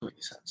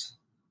any sense.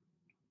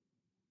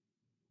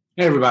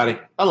 Hey, everybody.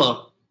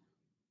 Hello.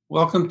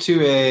 Welcome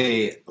to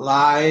a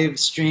live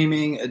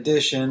streaming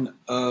edition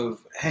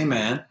of Hey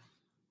Man.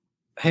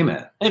 Hey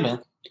Man. Hey,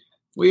 man.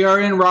 We are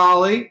in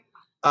Raleigh.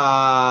 We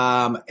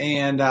thought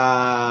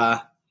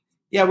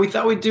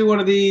we'd do one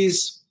of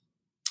these.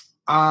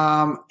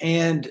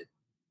 And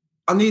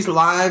on these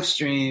live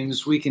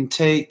streams, we can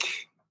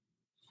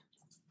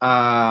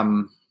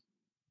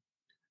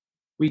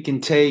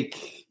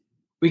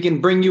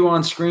bring you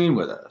on screen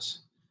with us.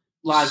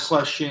 Live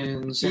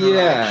questions, Yeah, all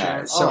that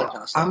kind of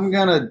stuff. I'm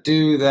gonna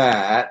do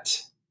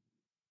that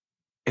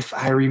if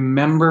I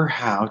remember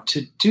how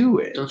to do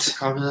it. Don't you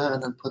copy that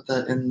and then put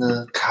that in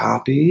the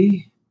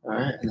Copy all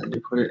right, and then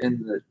you put it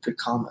in the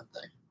comment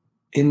thing.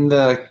 in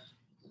the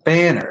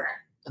banner.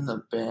 In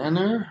the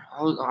banner?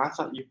 I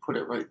thought you put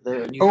it right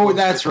there. And you Oh, post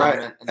that's the right.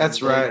 comment, and That's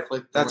then they right.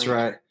 click the That's link.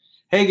 right.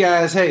 Hey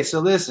guys,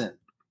 so listen.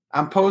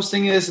 I'm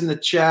posting this in the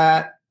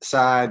chat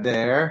side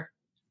there.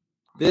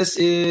 This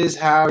is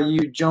how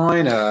you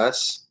join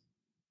us.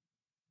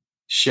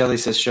 Shelly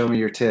says, show me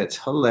your tits.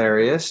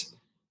 Hilarious.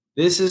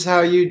 This is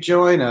how you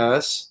join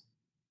us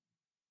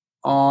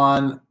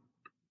on.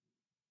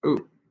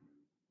 Ooh,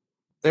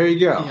 there you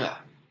go. Yeah.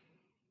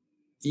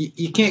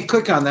 You can't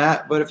click on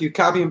that, but if you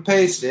copy and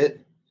paste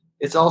it,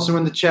 it's also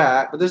in the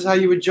chat. But this is how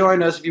you would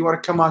join us if you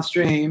want to come on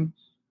stream.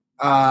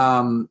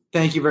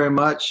 Thank you very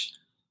much.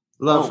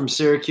 Love from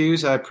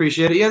Syracuse. I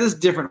appreciate it. Yeah, this is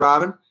different,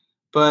 Robin.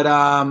 But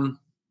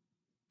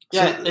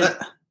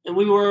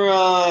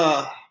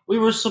we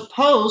were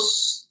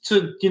supposed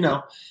to,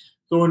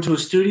 go into a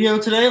studio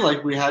today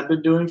like we had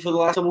been doing for the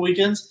last couple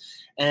weekends.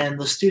 And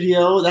the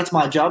studio, that's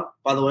my job,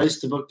 by the way, is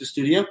to book the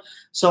studio.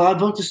 So I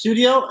booked the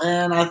studio,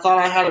 and I thought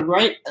I had it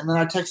right. And then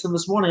I texted them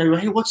this morning. I go,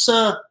 hey, what's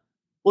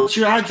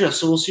your address?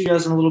 So we'll see you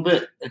guys in a little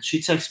bit. And she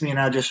texted me an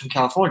address from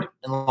California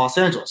in Los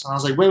Angeles. And I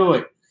was like,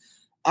 wait.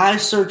 I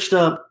searched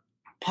up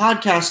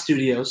podcast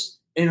studios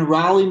in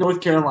Raleigh,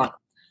 North Carolina.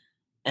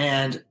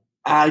 And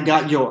I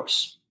got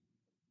yours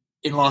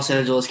in Los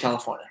Angeles,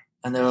 California.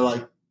 And they were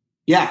like,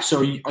 yeah, so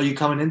are you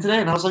coming in today?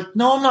 And I was like,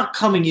 no, I'm not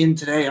coming in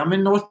today. I'm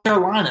in North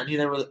Carolina.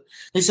 And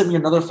they sent me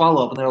another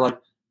follow-up, and they were like,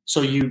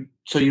 so you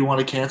want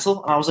to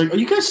cancel? And I was like, are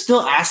you guys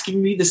still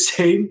asking me the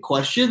same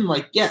question?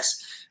 Like,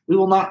 yes, we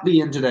will not be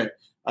in today.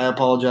 I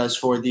apologize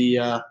for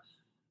the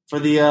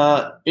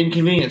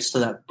inconvenience to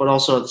them. But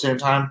also at the same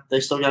time, they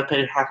still got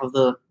paid half of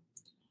the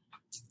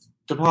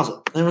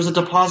deposit. There was a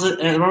deposit.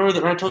 And remember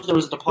that I told you there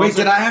was a deposit? Wait,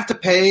 did I have to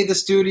pay the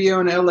studio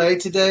in LA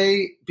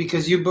today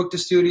because you booked a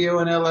studio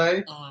in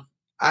LA?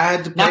 I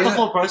had to pay Not the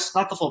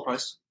full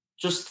price.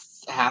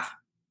 Just half.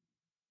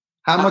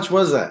 How much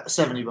was that?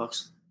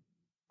 $70.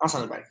 I'll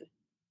send it back to you.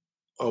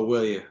 Oh,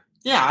 will you?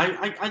 Yeah,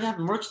 I have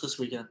merch this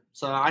weekend,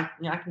 so I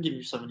can give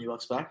you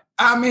 $70 back.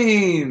 I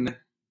mean,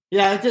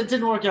 yeah, it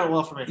didn't work out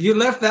well for me. You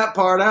left that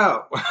part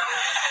out.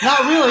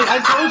 Not really. I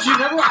told you.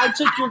 Remember, I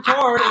took your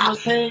card and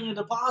was paying a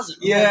deposit.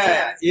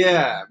 Yeah.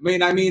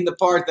 I mean the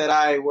part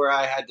where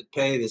I had to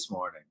pay this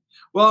morning.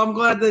 Well, I'm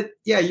glad that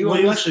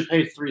you actually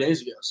paid 3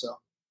 days ago. So,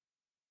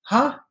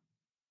 huh?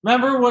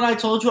 Remember when I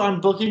told you I'm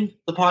booking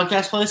the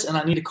podcast place and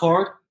I need a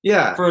card?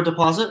 Yeah. For a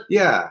deposit?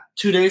 Yeah.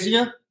 2 days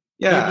ago?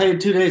 Yeah. You paid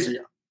 2 days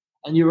ago.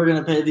 And you were going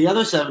to pay the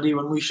other 70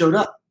 when we showed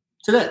up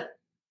today.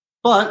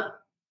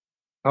 But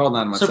hold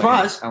on one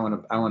surprise.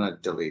 second. I want to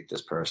delete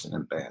this person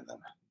and ban them.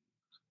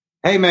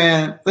 Hey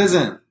man,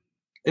 listen.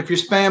 If you're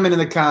spamming in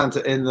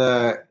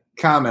the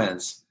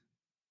comments,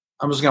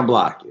 I'm just going to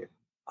block you.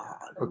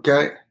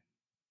 Okay?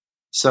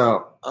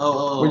 So,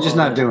 we're just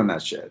not doing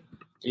that shit.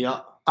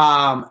 Yeah.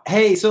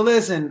 Hey, so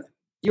listen,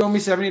 you owe me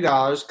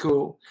 $70.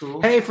 Cool.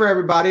 Hey, for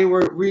everybody,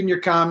 we're reading your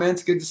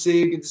comments. Good to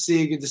see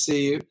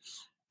you.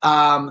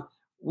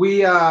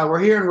 We're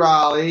here in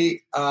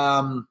Raleigh.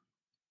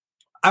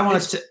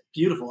 It's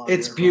beautiful.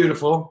 It's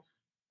beautiful.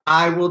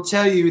 I will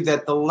tell you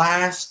that the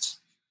last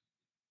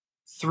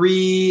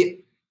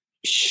 3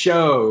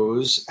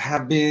 shows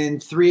have been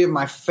 3 of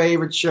my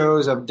favorite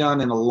shows I've done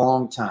in a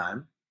long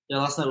time. Yeah,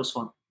 last night was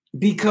fun.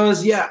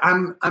 Because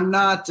I'm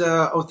not.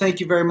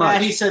 Thank you very much. Yeah,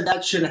 he said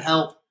that should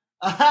help.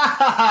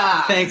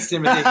 Thanks,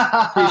 Timothy.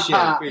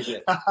 Appreciate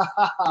it.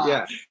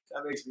 Yeah,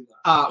 that makes me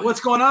laugh. What's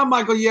going on,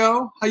 Michael?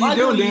 Yo, how you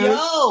doing, dude?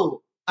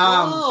 Yo.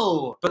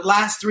 But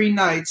last 3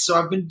 nights, so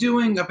I've been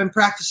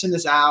practicing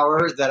this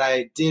hour that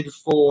I did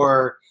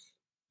for.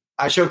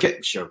 I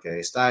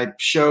showcased. I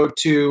showed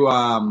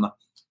to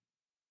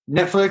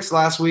Netflix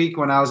last week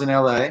when I was in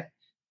LA,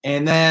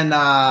 and then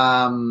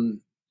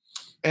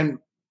and.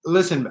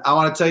 Listen, I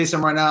want to tell you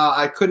something right now.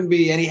 I couldn't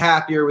be any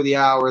happier with the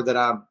hour that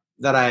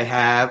I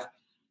have,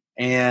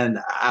 and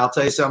I'll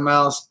tell you something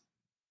else.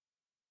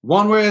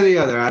 One way or the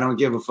other, I don't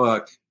give a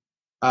fuck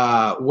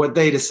what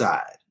they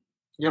decide.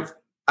 Yep.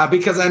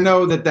 Because I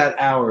know that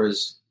hour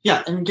is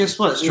and guess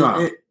what?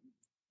 strong.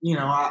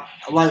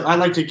 I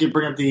like to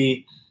bring up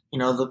the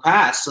the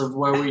past of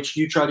where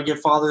you tried to get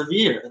Father of the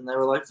Year, and they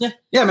were like,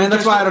 yeah, man,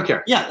 that's why I don't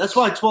care. Yeah, that's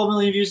why 12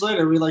 million views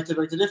later, we like to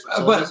make the difference.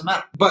 So it doesn't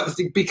matter. But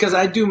because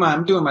I'm doing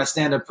my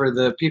stand up for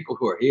the people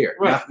who are here,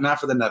 right. not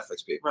for the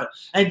Netflix people. Right.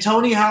 And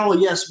Tony Howell,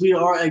 yes, we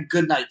are at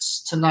Good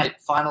Nights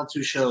tonight. Final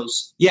 2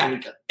 shows.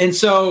 Yeah. And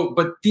so,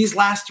 but these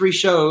last 3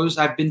 shows,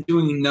 I've been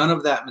doing none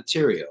of that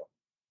material.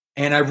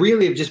 And I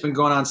really have just been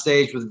going on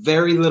stage with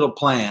very little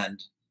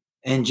planned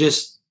and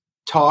just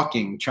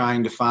talking,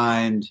 trying to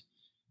find.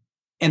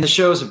 And the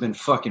shows have been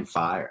fucking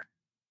fire.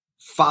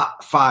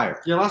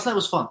 Fire. Yeah, last night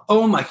was fun.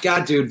 Oh my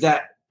God, dude.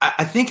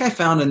 I think I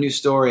found a new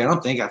story.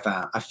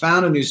 I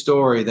found a new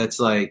story that's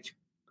like,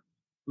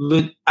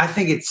 I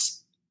think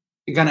it's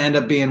going to end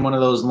up being one of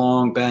those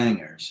long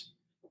bangers.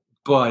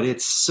 But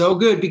it's so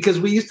good because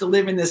we used to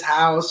live in this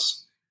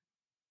house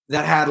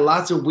that had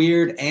lots of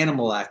weird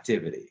animal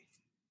activity.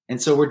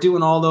 And so we're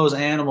doing all those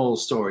animal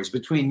stories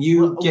between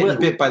you getting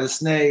bit by the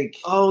snake.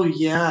 Oh,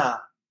 yeah.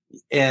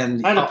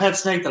 And I had a pet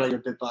snake that I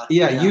got bit by.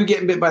 Yeah, you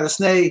getting bit by the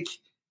snake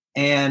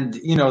and,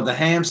 the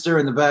hamster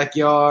in the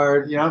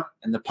backyard. Yep.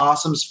 And the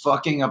possums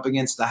fucking up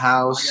against the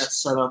house. I got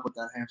set up with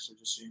that hamster,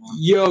 just so you know.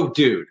 Yo,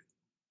 dude.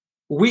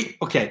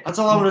 That's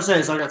all I'm going to say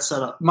is I got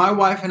set up. My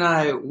wife and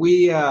I,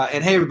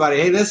 and hey, everybody,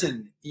 hey,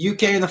 listen,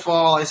 UK in the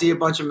fall, I see a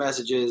bunch of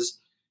messages.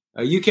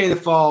 UK in the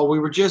fall, we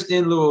were just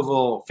in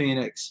Louisville,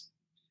 Phoenix.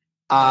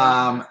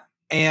 And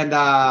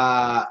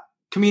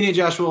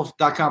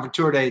comedianjoshwolf.com for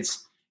tour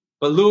dates.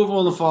 But Louisville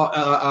in the fall,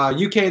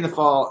 UK in the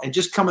fall, and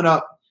just coming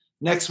up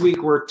next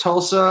week, we're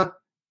Tulsa,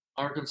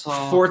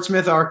 Arkansas, Fort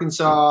Smith,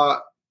 Arkansas,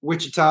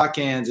 Wichita,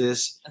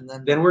 Kansas, and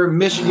then we're in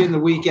Michigan the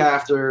week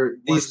after.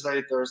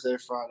 Wednesday, Thursday,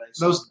 Friday.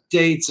 Those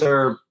dates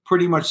are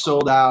pretty much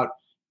sold out.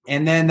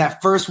 And then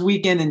that first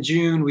weekend in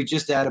June, we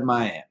just added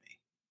Miami.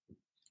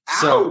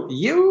 So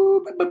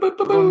we're going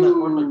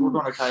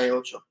to Calle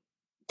Ocho.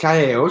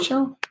 Calle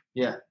Ocho?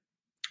 Yeah.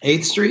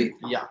 8th Street?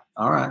 Yeah.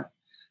 All right.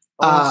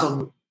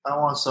 I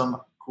want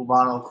some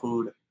Cubano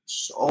food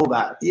so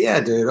bad.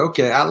 Yeah, dude.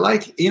 Okay.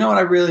 What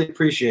I really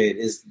appreciate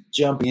is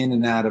jumping in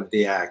and out of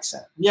the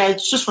accent. Yeah,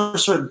 it's just for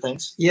certain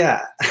things.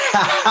 Yeah.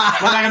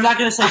 I'm not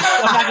gonna say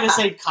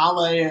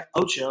Calle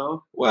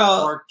Ocho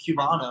or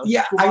Cubano.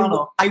 Yeah.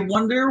 Cubano. I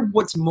wonder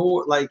what's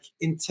more like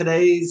in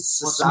today's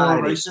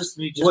society. What's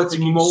more racist? What's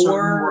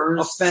more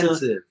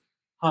offensive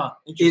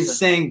is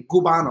saying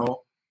Cubano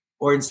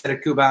or instead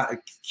of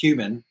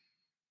Cuban.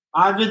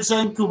 I've been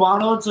saying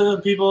Cubano to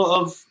people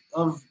of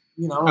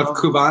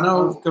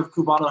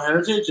Cubano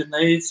heritage, and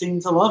they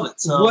seem to love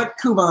it. So, what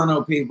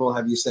Cubano people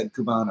have you said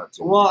Cubano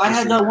to? Well, I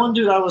had that one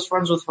dude I was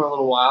friends with for a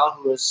little while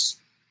who was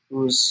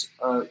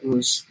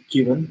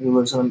Cuban, who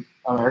lives in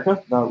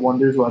America. That one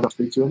dude who I don't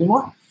speak to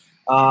anymore,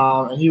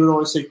 and he would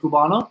always say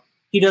Cubano.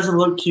 He doesn't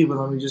look Cuban.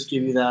 Let me just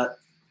give you that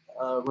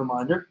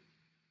reminder.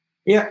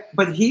 Yeah,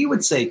 but he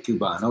would say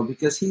Cubano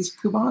because he's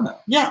Cubano.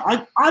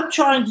 Yeah, I'm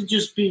trying to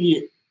just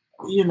be.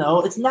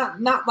 It's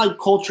not like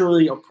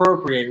culturally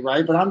appropriate,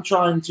 right? But I'm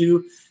trying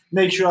to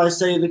make sure I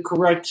say the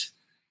correct,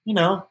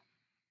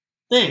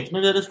 things.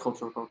 Maybe that is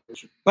cultural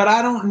appropriation. But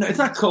I don't know. It's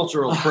not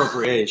cultural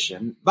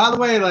appropriation. By the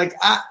way, like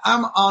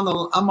I'm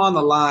on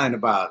the line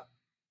about.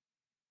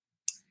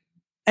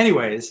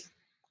 Anyways,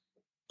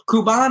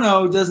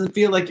 Cubano doesn't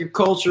feel like you're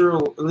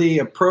culturally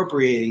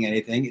appropriating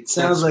anything. It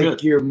sounds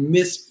like you're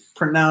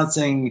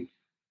mispronouncing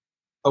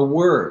a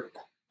word.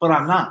 But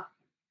I'm not.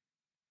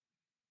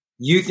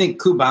 You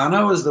think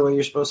Cubano is the way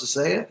you're supposed to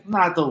say it?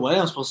 Not the way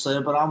I'm supposed to say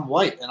it, but I'm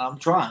white and I'm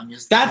trying.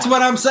 That's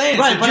what I'm saying.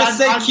 Right, so but just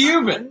say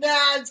Cuban.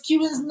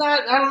 Cuban's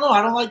not. I don't know.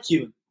 I don't like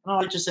Cuban. I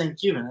don't like just saying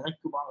Cuban. I think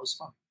Cubano is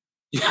fun.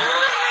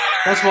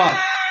 That's why.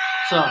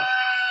 So,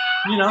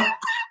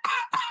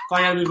 if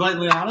I gotta be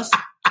blatantly honest,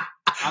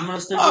 I'm gonna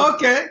stick. I'm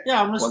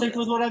gonna stick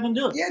with what I've been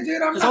doing. Yeah,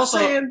 dude. I'm not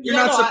saying you're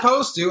not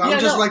supposed to. I would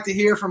just like to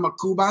hear from a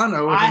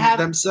Cubano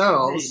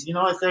themselves. Hey,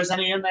 if there's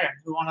any in there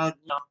who want to,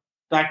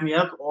 back me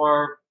up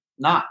or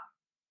not.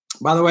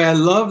 By the way, I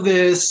love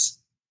this.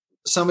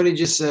 Somebody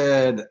just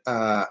said,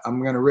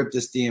 I'm going to rip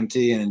this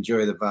DMT and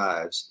enjoy the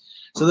vibes.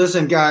 So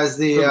listen, guys,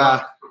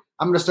 I'm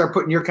going to start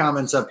putting your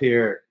comments up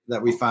here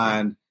that we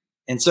find.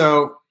 And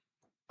so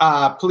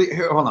please,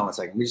 hold on one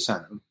second. We just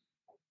found them.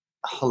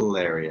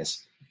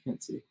 Hilarious.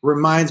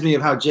 Reminds me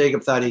of how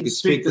Jacob thought he could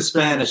speak the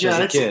Spanish as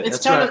a kid. It's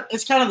kind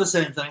of the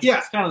same thing. Yeah.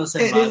 It's kind of the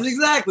same It is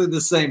exactly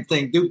the same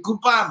thing, dude.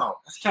 Cubano.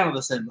 It's kind of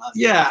the same vibe.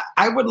 Yeah.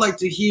 I would like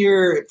to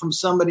hear from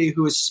somebody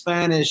who is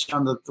Spanish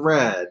on the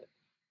thread.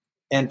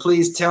 And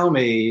please tell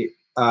me if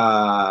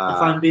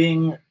I'm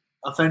being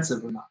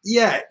offensive or not.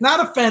 Yeah, not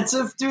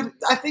offensive, dude.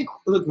 I think,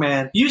 look,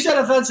 man. You said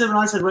offensive and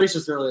I said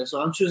racist earlier,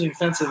 so I'm choosing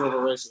offensive over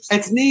racist.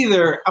 It's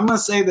neither. I'm going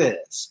to say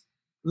this.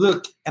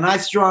 Look, and I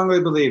strongly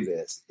believe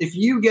this. If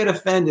you get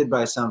offended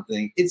by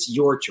something, it's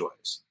your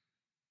choice.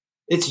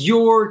 It's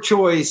your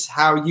choice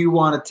how you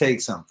want to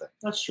take something.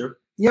 That's true.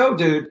 Yo,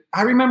 dude,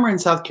 I remember in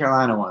South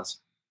Carolina once,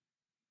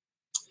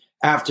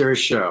 after a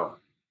show,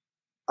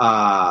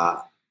 and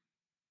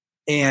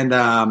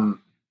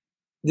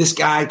this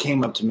guy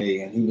came up to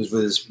me, and he was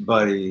with his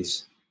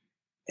buddies,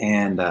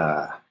 and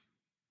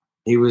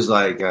he was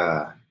like,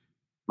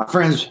 my My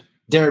friends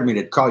dared me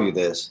to call you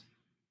this.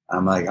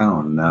 I'm like,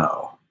 oh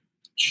no.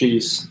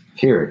 Jeez.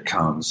 Here it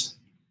comes.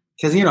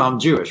 Because, you know, I'm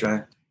Jewish,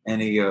 right? And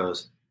he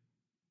goes,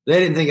 they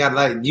didn't think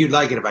you'd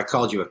like it if I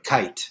called you a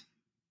kite.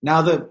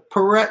 Now, the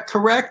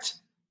correct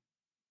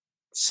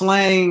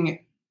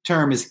slang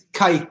term is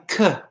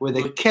kike with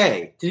a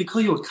K. Did he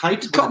call you a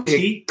kite with a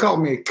T?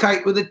 Called me a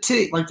kite with a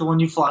T. Like the one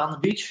you fly on the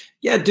beach?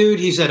 Yeah, dude.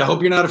 He said, I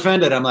hope you're not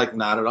offended. I'm like,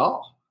 not at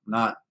all.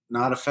 Not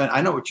offended.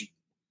 I know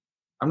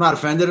I'm not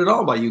offended at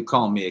all by you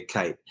calling me a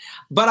kite.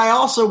 But I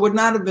also would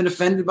not have been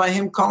offended by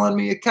him calling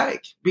me a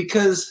kite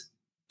because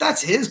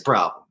that's his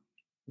problem.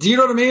 Do you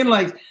know what I mean?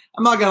 Like,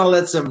 I'm not going to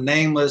let some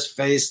nameless,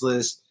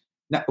 faceless.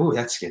 Ooh,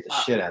 that scared the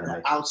shit out of me.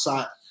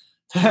 Outside.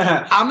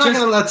 I'm not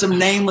going to let some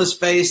nameless,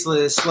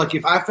 faceless. Look,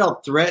 if I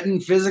felt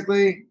threatened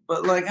physically,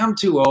 but like, I'm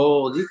too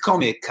old. You call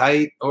me a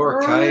kite or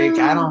a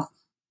kike.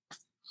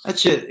 That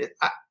shit.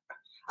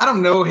 I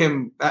don't know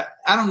him.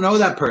 I don't know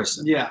that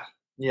person. Yeah.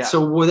 Yeah.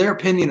 So their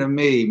opinion of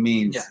me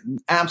means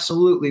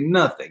absolutely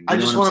nothing. I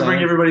just want to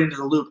bring everybody into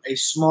the loop. A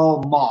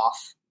small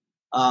moth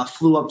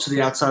flew up to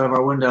the outside of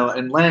our window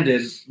and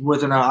landed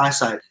within our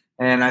eyesight.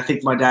 And I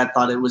think my dad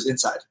thought it was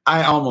inside.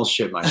 I almost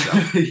shit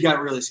myself. He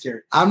got really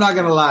scared. I'm not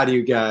going to lie to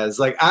you guys.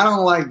 Like, I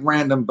don't like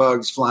random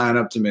bugs flying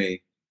up to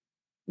me.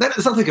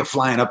 It's not like a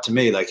flying up to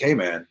me like, hey,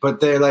 man. But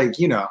they're like,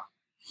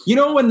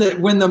 when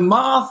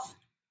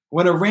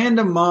a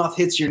random moth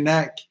hits your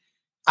neck,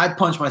 I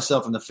punch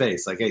myself in the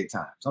face like 8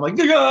 times. I'm like,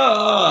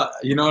 ah!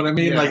 You know what I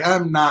mean? Yeah. Like,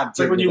 I'm not. It's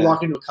like when you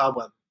walk into a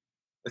cobweb.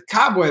 The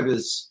cobweb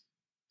is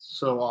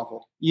so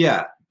awful.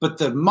 Yeah, but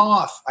the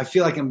moth, I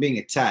feel like I'm being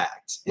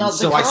attacked, and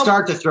so I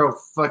start to throw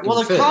fucking. Well,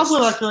 the fists.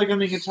 Cobweb, I feel like I'm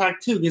being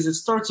attacked too because it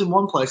starts in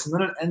one place and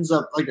then it ends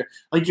up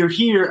like you're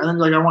here and then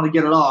like I want to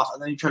get it off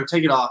and then you try to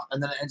take it off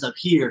and then it ends up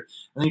here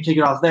and then you take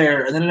it off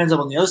there and then it ends up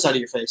on the other side of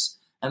your face.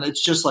 And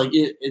it's just like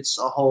it's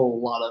a whole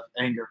lot of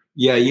anger.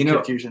 Yeah,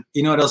 confusion.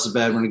 You know what else is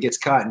bad? When it gets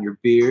caught in your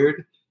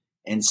beard.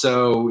 And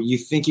so you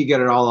think you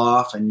get it all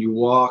off and you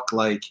walk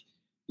like,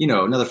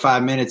 another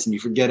 5 minutes and you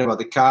forget about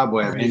the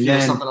cobweb. And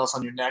then something else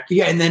on your neck.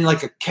 Yeah, and then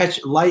like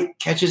light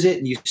catches it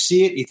and you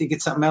see it, you think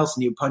it's something else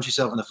and you punch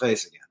yourself in the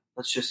face again.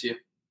 That's just you.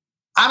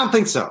 I don't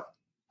think so.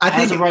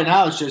 As of right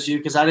now, it's just you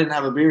because I didn't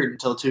have a beard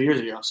until 2 years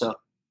ago. So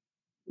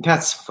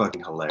that's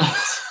fucking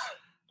hilarious.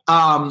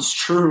 It's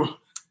true.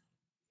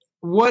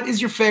 What is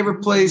your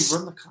favorite place?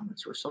 Run the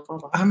comments. We're so far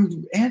behind.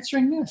 I'm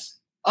answering this.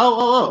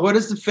 Oh. What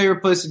is the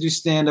favorite place to do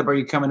stand-up? Are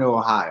you coming to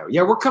Ohio?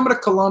 Yeah, we're coming to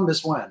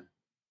Columbus when?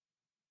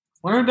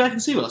 When are we back in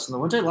Seabus? In the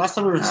winter? Last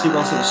time we were in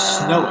Seabus, it was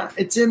snowing.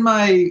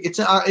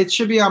 It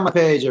should be on my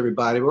page,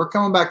 everybody. We're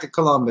coming back to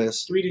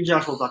Columbus.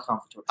 readingjoshua.com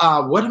for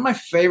Twitter. What is my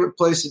favorite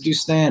place to do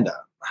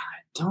stand-up?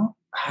 I don't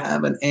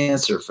have an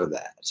answer for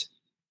that.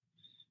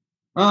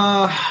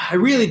 I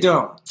really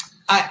don't.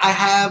 I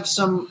have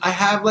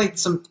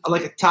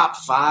a top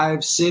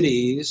 5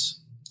 cities.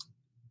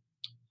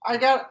 I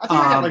think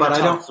I got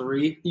a top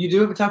 3. You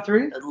do have a top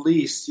 3? At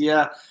least,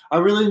 yeah. I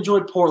really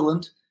enjoyed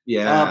Portland.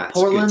 Yeah,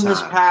 Portland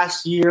this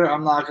past year,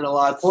 I'm not going to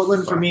lie.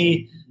 Portland for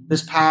me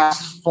this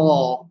past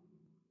fall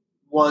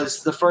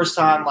was the first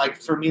time, like,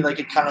 for me, like,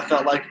 it kind of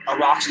felt like a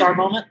rock star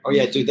moment. Oh,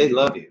 yeah, dude, they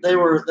love you. They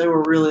were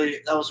really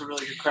 – that was a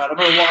really good crowd. I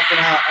remember walking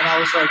out, and I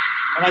was like –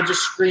 and I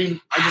just screamed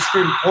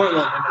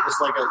Portland, and it was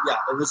like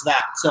it was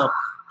that. So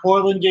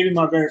Portland gave me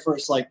my very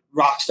first, like,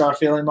 rock star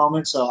feeling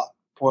moment. So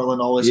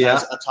Portland always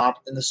has a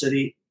top in the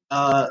city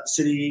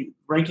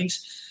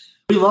rankings.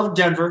 We love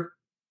Denver.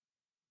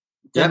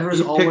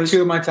 Denver's always picked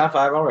 2 of my top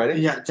 5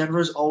 already. Yeah,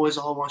 Denver's always a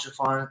whole bunch of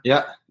fun.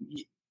 Yeah.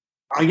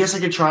 I guess I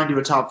could try and do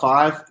a top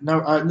 5.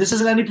 No, this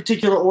isn't any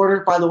particular order,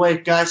 by the way,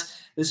 guys.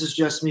 This is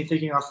just me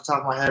thinking off the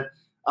top of my head.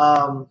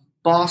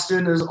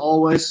 Boston is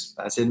always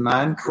that's in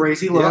mine.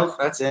 Crazy love. Yep,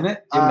 that's in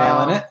it. You're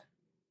nailing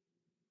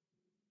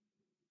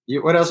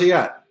it. What else you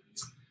got?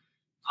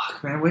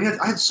 Fuck, man,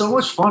 I had so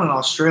much fun in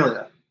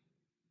Australia.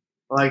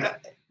 Like,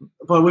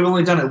 but we've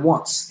only done it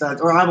once.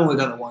 Or I've only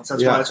done it once.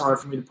 That's why it's hard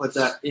for me to put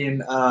that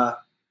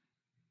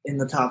in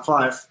the top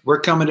 5.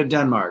 We're coming to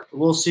Denmark.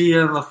 We'll see you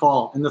in the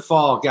fall. In the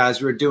fall,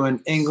 guys, we're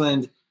doing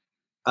England,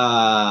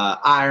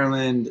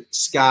 Ireland,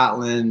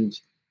 Scotland.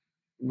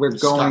 We're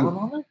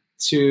going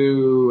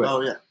to.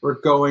 Oh yeah.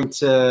 We're going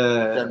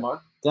to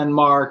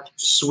Denmark,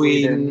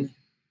 Sweden,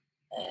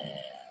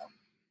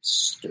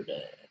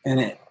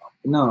 Amsterdam.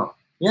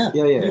 Yeah.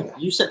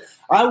 You said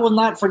I will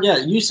not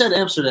forget. You said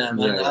Amsterdam,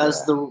 and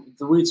as the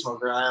weed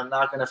smoker, I am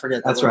not going to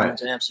forget that. That's right. Went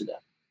to Amsterdam.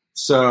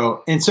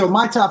 So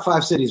my top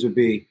 5 cities would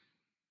be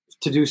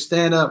to do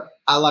stand up.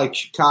 I like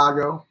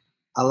Chicago.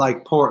 I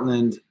like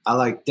Portland. I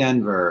like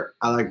Denver.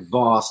 I like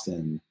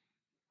Boston.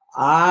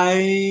 I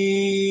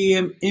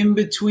am in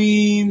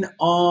between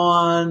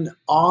on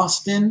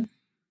Austin.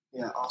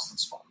 Yeah,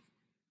 Austin's fun.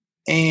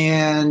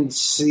 And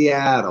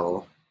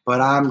Seattle.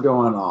 But I'm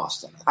going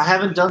Austin. I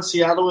haven't done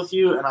Seattle with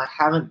you, and I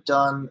haven't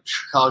done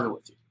Chicago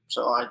with you.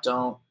 So I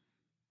don't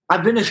 –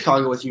 I've been to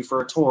Chicago with you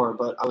for a tour,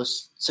 but I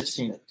was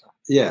 16 at the time.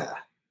 Yeah.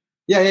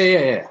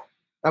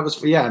 That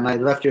was – and I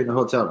left you in the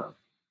hotel room.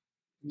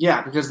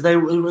 Yeah, because they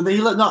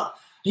let – no,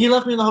 He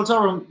left me in the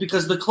hotel room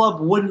because the club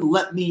wouldn't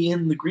let me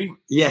in the green room.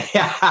 Yeah.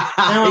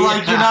 They were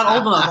like, "You're not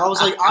old enough." I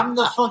was like, I'm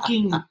the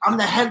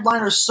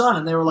headliner's son.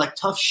 And they were like,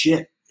 "Tough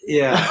shit."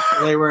 Yeah,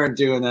 they weren't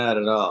doing that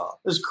at all.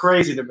 It was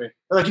crazy to me.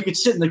 They're like, you could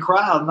sit in the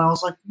crowd. And I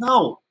was like,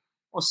 no,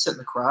 I'll sit in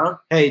the crowd.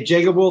 Hey,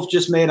 Jacob Wolf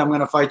just made I'm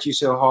Gonna Fight You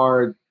So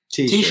Hard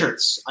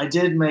T-shirts. I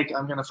did make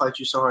I'm Gonna Fight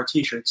You So Hard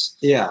T-shirts.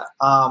 Yeah.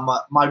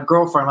 My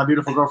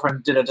beautiful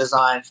girlfriend, did a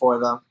design for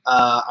them.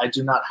 I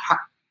do not have.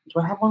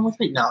 Do I have one with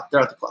me? No,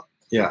 they're at the club.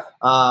 Yeah.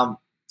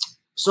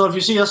 So if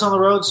you see us on the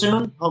road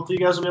soon, hopefully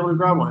you guys will be able to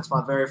grab one. It's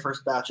my very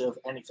first batch of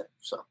anything.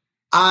 So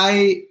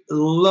I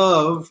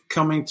love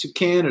coming to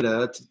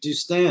Canada to do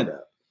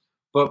stand-up.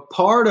 But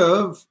part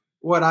of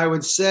what I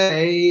would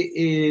say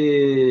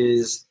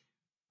is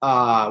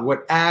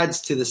what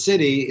adds to the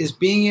city is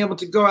being able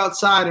to go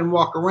outside and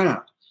walk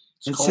around.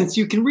 And since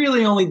you can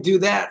really only do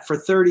that for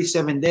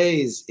 37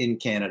 days in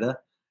Canada,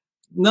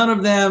 none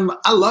of them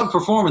 – I love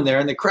performing there,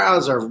 and the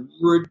crowds are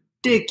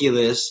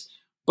ridiculous.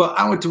 But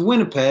I went to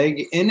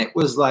Winnipeg, and it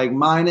was like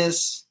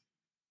minus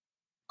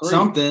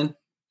something.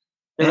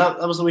 Yeah,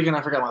 that was the weekend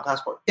I forgot my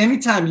passport.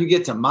 Anytime you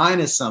get to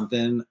minus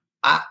something,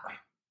 I'm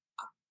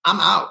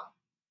out.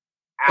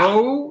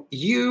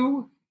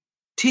 O-U-T,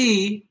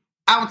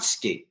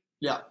 outski.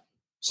 Yeah.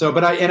 So,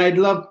 but I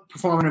love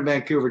performing in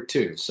Vancouver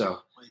too. So,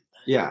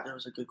 yeah. That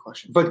was a good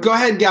question. But go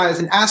ahead, guys,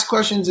 and ask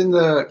questions in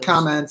the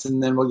comments,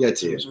 and then we'll get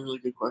to you. It was a really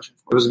good question.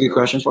 It was a good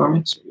question for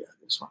me? So, yeah,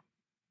 this one.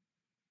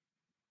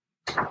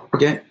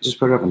 Okay, just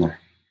put it up in there.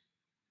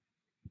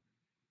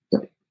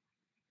 Yep.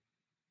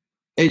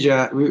 Hey,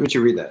 Josh, would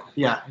you read that?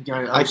 Yeah.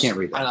 I can't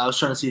read that. I was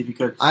trying to see if you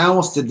could. I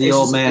almost did the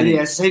old man.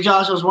 Yes. Hey,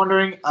 Josh, I was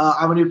wondering,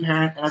 I'm a new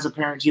parent, and as a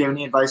parent, do you have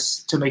any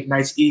advice to make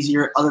nights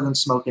easier other than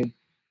smoking?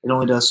 It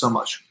only does so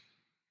much.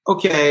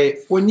 Okay,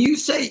 when you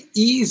say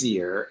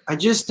easier, I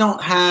just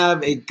don't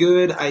have a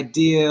good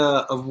idea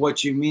of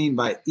what you mean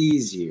by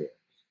easier.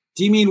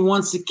 Do you mean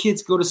once the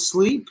kids go to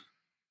sleep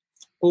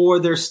or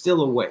they're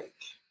still awake?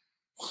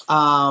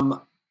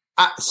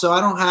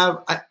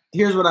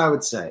 Here's what I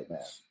would say, man.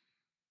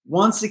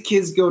 Once the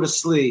kids go to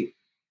sleep,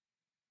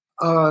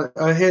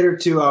 a hit or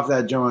two off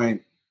that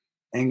joint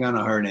ain't going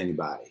to hurt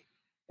anybody.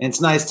 And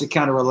it's nice to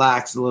kind of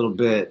relax a little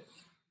bit.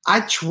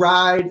 I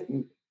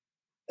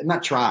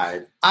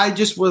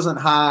just wasn't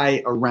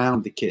high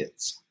around the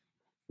kids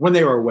when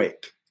they were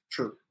awake.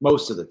 True.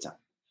 Most of the time.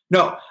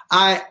 No,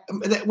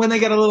 when they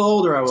got a little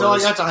older, I was. So I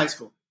got to high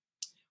school.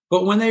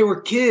 But when they were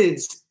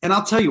kids, and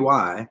I'll tell you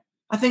why,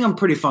 I think I'm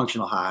pretty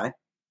functional high.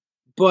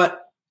 But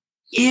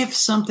if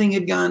something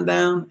had gone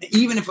down,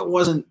 even if it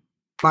wasn't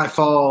my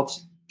fault,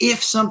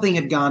 if something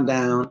had gone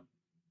down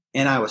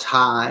and I was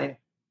high,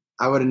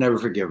 I would have never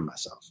forgiven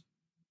myself.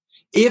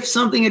 If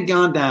something had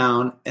gone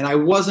down and I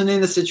wasn't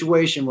in a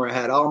situation where I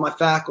had all my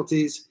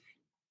faculties,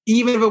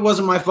 even if it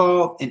wasn't my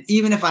fault and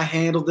even if I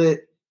handled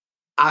it,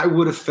 I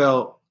would have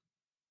felt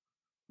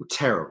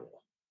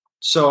terrible.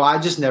 So I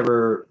just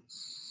never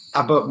 –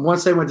 but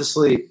once they went to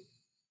sleep,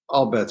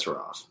 all bets were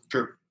off.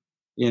 True.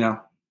 You know?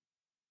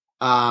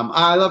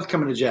 I loved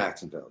coming to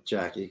Jacksonville,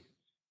 Jackie.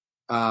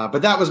 But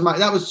that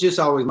was just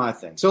always my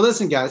thing. So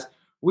listen, guys,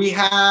 we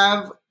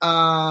have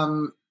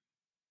some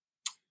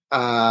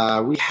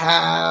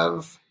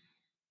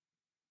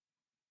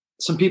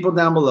people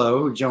down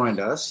below who joined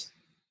us.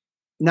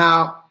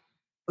 Now,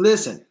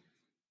 listen,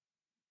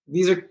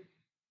 if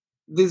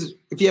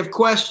you have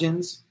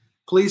questions,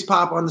 please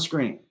pop on the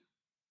screen.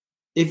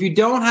 If you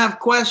don't have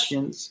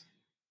questions,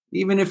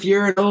 even if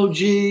you're an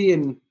OG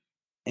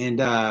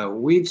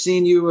and we've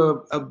seen you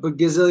a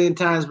gazillion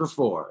times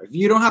before, if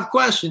you don't have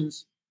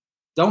questions,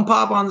 don't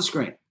pop on the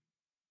screen.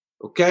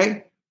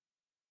 Okay?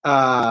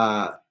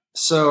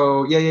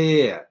 So,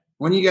 yeah.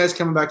 When are you guys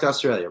coming back to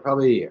Australia?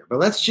 Probably a year. But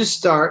let's just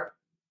start.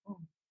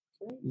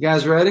 You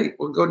guys ready?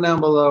 We'll go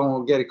down below and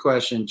we'll get a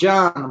question.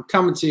 John, I'm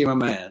coming to you, my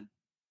man.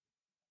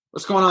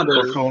 What's going on, dude?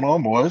 What's going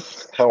on,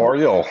 boys? How are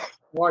y'all?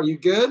 Are you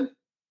good?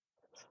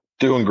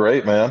 Doing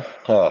great, man.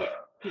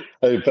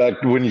 In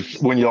fact, when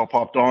y'all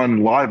popped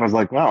on live, I was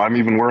like, wow, I'm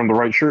even wearing the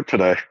right shirt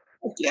today.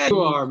 Yeah, you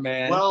are,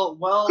 man.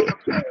 Well.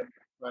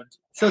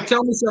 So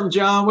tell me something,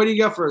 John. What do you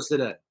got for us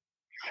today?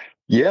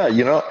 Yeah,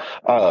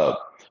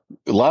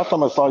 last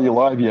time I saw you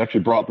live, you actually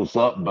brought this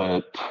up,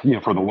 but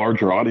for the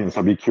larger audience,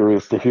 I'd be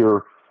curious to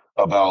hear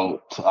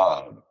about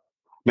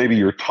maybe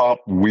your top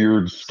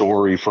weird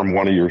story from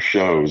one of your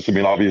shows. I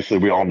mean, obviously,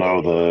 we all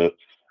know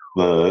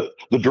the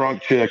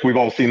drunk chick. We've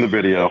all seen the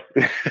video,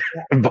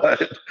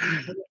 but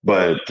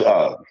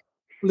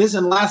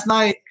listen. Last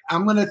night,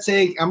 I'm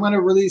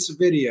gonna release a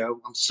video.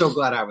 I'm so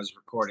glad I was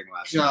recording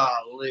last night.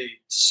 Golly.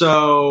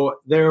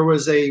 So there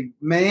was a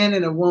man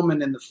and a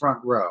woman in the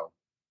front row,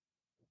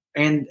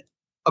 and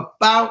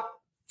about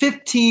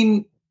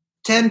 10,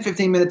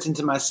 15 minutes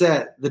into my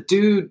set, the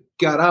dude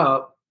got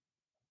up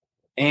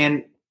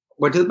and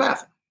went to the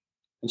bathroom.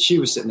 And she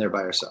was sitting there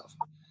by herself.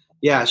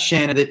 Yeah,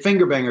 Shannon, the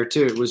finger banger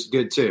too was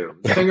good too.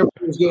 The finger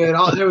banger was good.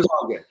 It was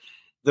all good.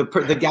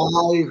 The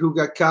guy who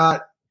got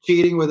caught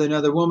cheating with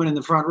another woman in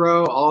the front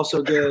row,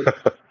 also good.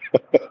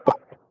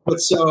 But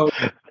so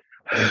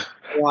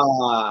we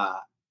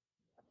want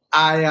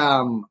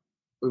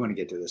to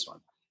get to this one.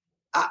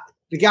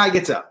 The guy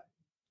gets up,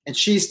 and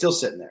she's still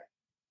sitting there.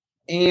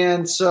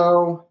 And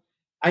so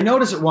I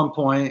notice at one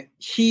point,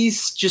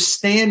 he's just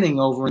standing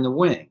over in the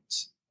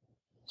wings.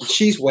 And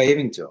she's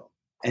waving to him,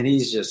 and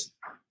he's just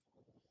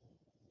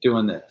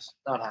doing this.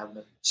 Not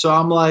happening. So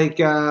I'm like,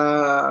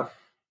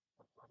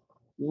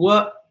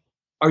 what?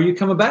 Are you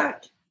coming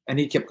back? And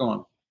he kept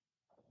going.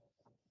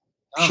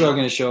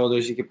 Shrugging his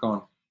shoulders. He kept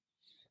going.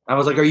 I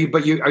was like, are you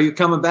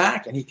coming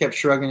back? And he kept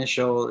shrugging his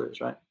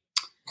shoulders, right?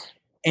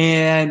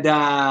 And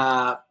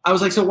I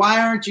was like, so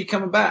why aren't you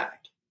coming back?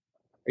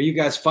 Are you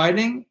guys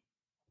fighting?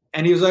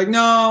 And he was like,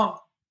 no.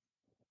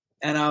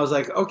 And I was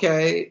like,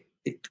 okay.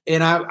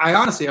 And I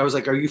honestly, I was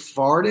like, are you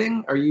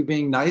farting? Are you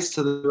being nice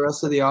to the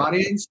rest of the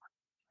audience?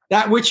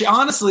 Which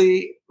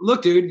honestly,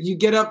 look, dude, you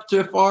get up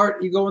to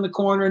fart, you go in the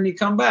corner and you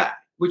come back,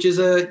 which is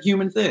a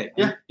human thing.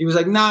 Yeah. He was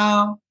like,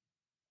 no.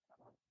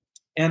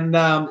 And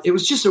it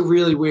was just a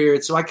really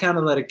weird. So I kind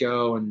of let it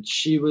go. And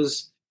she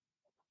was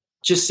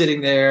just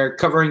sitting there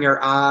covering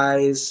her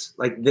eyes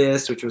like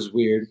this, which was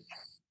weird.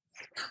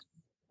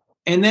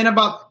 And then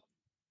about,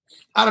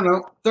 I don't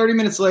know, 30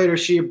 minutes later,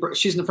 she's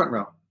in the front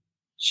row.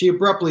 She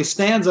abruptly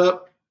stands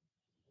up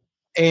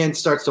and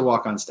starts to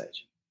walk on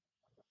stage.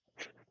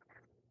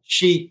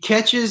 She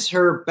catches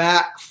her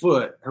back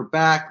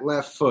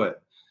left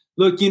foot.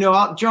 Look,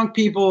 drunk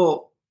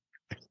people,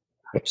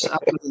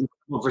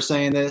 I'm for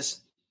saying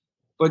this,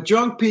 but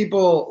drunk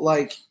people,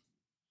 like,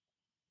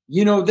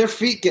 their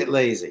feet get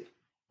lazy.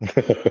 You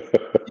know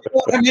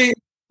what I mean?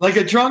 Like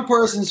a drunk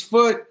person's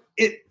foot,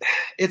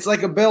 it's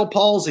like a Bell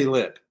palsy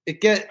lip.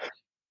 It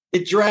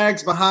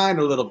drags behind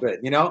a little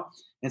bit,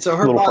 And so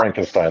her little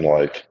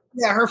Frankenstein-like.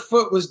 Yeah, her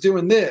foot was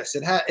doing this.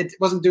 It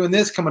wasn't doing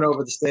this coming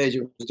over the stage.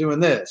 It was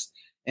doing this.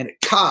 And it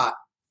caught.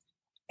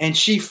 And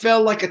she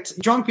fell like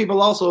drunk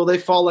people also, they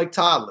fall like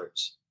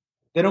toddlers.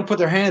 They don't put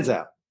their hands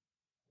out.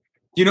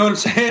 You know what I'm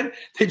saying?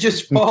 They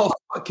just fall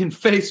fucking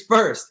face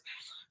first.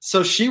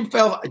 So she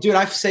fell. Dude,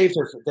 I saved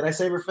her. Did I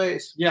save her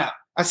face? Yeah.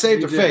 I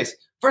saved her face.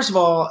 First of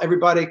all,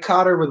 everybody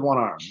caught her with one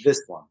arm.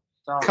 This one.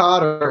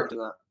 Caught her.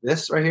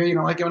 This right here. You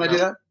don't like it when I do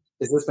that?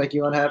 Does this make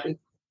you unhappy?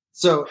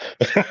 So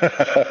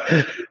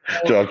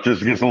Chuck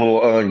just gets a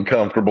little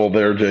uncomfortable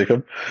there,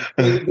 Jacob.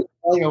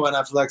 When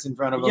I flex in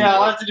front of him. Yeah,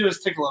 all I have to do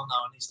is tickle him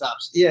now and he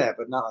stops. Yeah,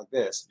 but not like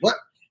this. What?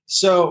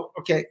 So,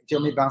 okay, do you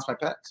want me to bounce my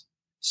pecs?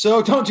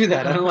 So don't do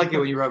that. I don't like it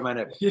when you rub my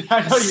nipple. Yeah,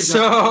 I know you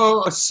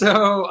don't.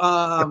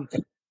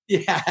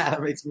 Yeah,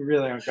 that makes me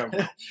really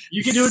uncomfortable.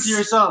 You can do it to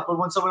yourself, but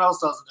when someone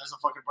else does it, there's a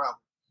fucking problem.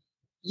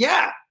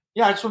 Yeah.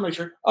 Yeah, I just want to make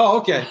sure. Oh,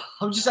 okay.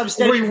 I'm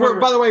standing.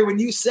 By the way, when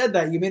you said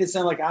that, you made it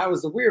sound like I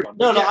was the weird one.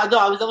 No, that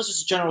was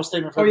just a general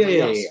statement for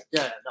everybody else.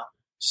 Yeah, no.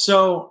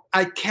 So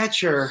I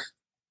catch her.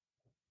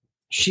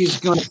 She's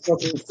going to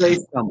fucking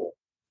face tumble.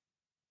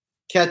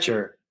 Catch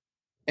her.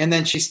 And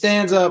then she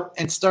stands up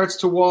and starts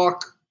to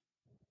walk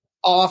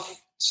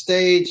off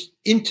stage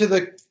into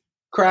the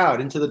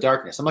crowd, into the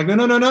darkness. I'm like, no.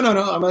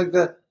 I'm like,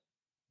 the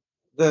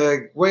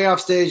way off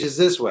stage is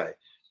this way.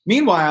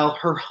 Meanwhile,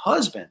 her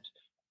husband,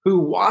 who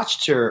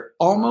watched her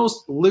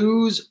almost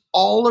lose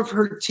all of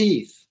her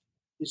teeth,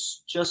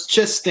 is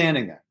just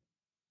standing there,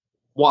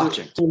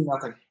 watching. Doing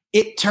nothing.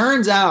 It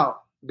turns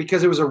out,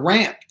 because it was a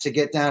ramp to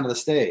get down to the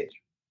stage,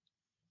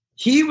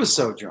 he was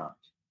so drunk,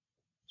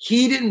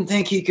 he didn't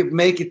think he could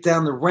make it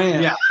down the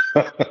ramp.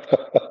 Yeah.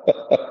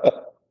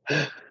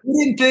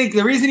 He didn't think,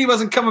 the reason he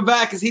wasn't coming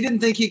back is he didn't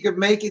think he could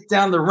make it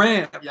down the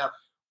ramp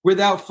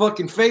without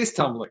fucking face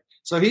tumbling.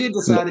 So he had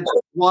decided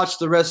to watch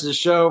the rest of the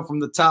show from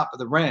the top of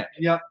the ramp.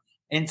 Yep.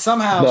 And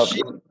somehow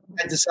she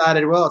had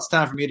decided, well, it's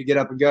time for me to get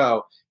up and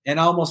go, and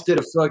almost did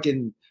a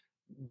fucking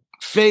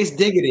face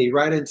diggity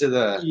right into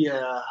the.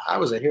 Yeah, I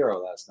was a hero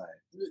last night.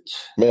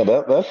 Man,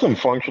 that's some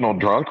functional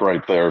drunk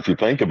right there. If you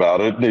think about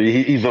it,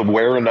 he's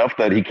aware enough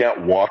that he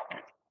can't walk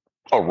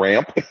a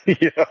ramp.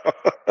 Yeah.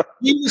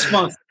 He was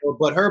functional,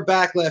 but her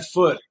back left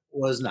foot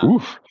was not.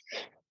 Oof.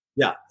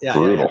 Yeah.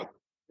 Brutal.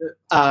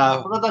 What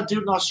about that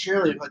dude in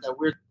Australia? Like that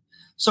weird.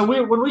 So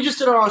when we just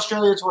did our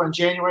Australia tour in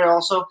January,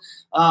 also,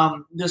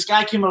 this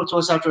guy came up to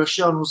us after a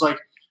show and was like,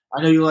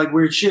 "I know you like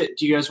weird shit.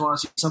 Do you guys want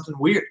to see something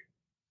weird?"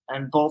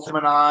 And both him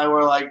and I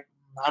were like,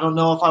 "I don't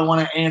know if I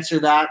want to answer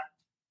that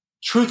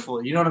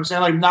truthfully." You know what I'm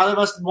saying? Like neither of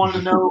us wanted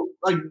to know.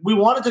 Like we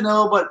wanted to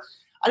know, but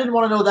I didn't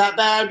want to know that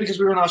bad because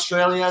we were in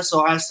Australia,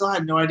 so I still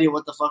had no idea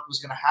what the fuck was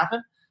going to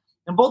happen.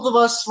 And both of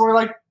us were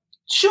like,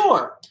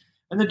 "Sure."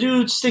 And the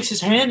dude sticks his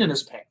hand in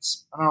his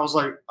pants, and I was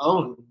like,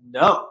 "Oh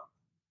no."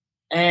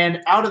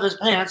 And out of his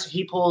pants,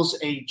 he pulls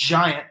a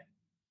giant,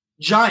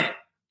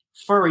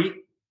 furry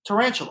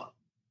tarantula.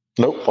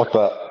 Nope, fuck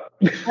that.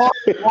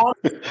 On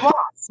his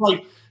cross.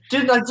 Like,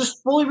 didn't I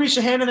just fully reach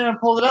a hand in there and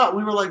pulled it out?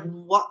 We were like,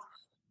 what?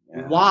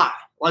 Yeah. Why?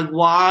 Like,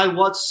 why?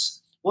 What's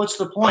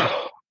the point?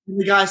 And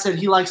the guy said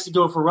he likes to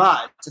go for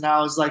rides. And I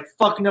was like,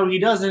 fuck no, he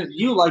doesn't.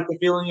 You like the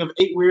feeling of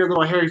 8 weird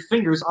little hairy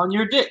fingers on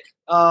your dick.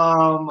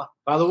 By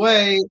the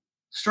way,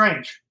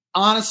 strange.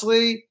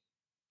 Honestly,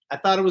 I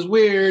thought it was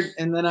weird,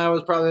 and then I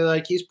was probably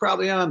like, he's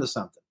probably on to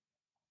something.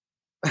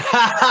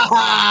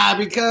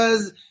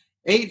 Because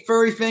 8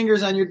 furry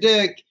fingers on your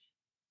dick.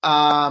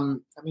 I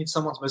mean,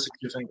 someone's missing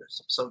 2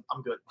 fingers, so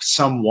I'm good.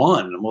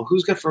 Someone. Well,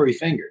 who's got furry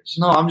fingers?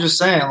 No, I'm just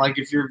saying, like,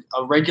 if you're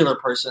a regular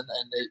person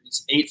and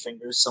it's 8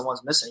 fingers,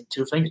 someone's missing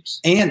 2 fingers.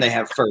 And they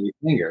have furry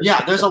fingers.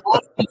 Yeah, there's a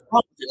lot of things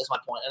wrong with it, that's my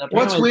point. And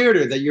What's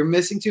weirder, that you're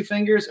missing 2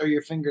 fingers or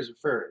your fingers are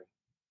furry?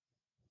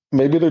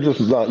 Maybe they're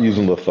just not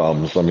using the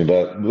thumbs. I mean,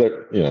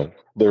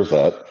 there's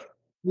that.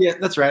 Yeah,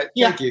 that's right.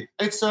 Yeah. Thank you.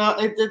 It's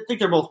I think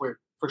they're both weird,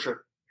 for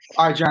sure.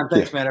 All right, John.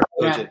 Thanks, man. I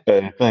appreciate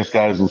it. Hey, thanks,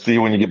 guys. We'll see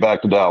you when you get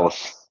back to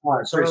Dallas. All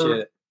right, appreciate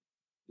it.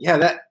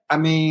 Yeah,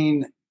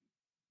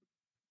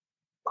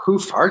 who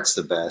farts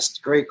the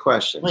best? Great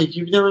question. Wait,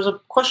 there was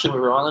a question we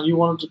were on and you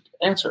wanted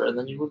to answer, and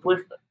then you moved away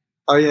from it.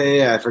 Oh,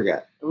 yeah, I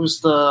forgot. It was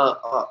the...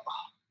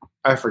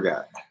 I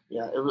forgot.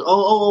 Yeah, it was...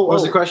 What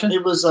was the question?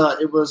 It was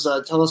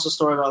tell us a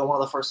story about one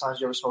of the first times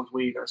you ever smoked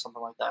weed or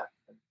something like that.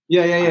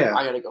 Yeah.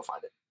 I got to go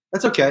find it.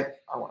 That's okay.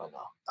 I want to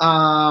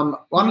know.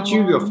 Why don't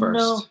you go first?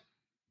 No.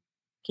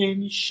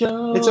 Can you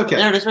show... It's okay.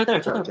 There it is, right there.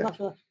 It's okay. right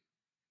there.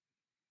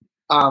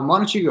 Why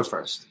don't you go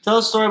first? Tell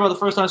us a story about the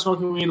first time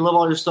smoking weed. Love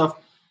all your stuff.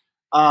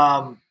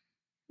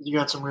 You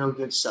got some real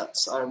good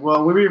sets.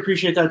 Well, we really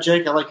appreciate that,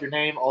 Jake. I like your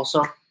name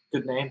also.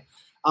 Good name.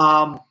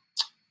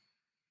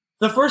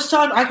 The first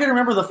time, I can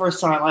remember the first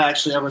time I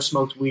actually ever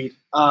smoked weed.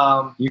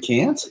 You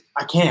can't?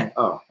 I can.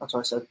 Oh. That's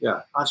what I said.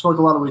 Yeah. I've smoked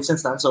a lot of weed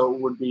since then, so I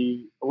wouldn't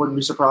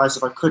be surprised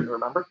if I couldn't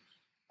remember.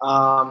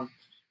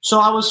 So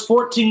I was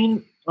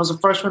 14. I was a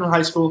freshman in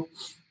high school,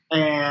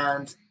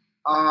 and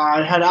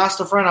I had asked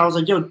a friend. I was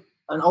like, yo,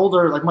 an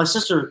older, like my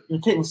sister,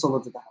 Caitlin still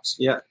lived at the house.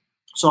 Yeah.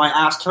 So I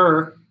asked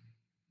her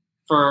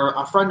for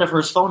a friend of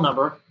hers phone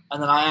number,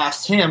 and then I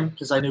asked him,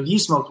 because I knew he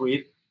smoked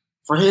weed,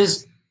 for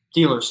his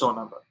dealer's phone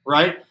number,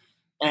 right?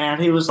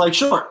 And he was like,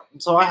 sure.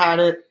 And so I had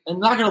it. And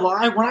not going to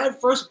lie, when I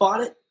first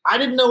bought it, I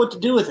didn't know what to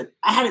do with it.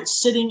 I had it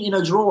sitting in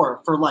a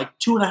drawer for like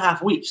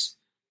 2.5 weeks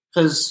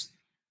because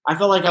I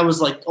felt like I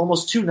was like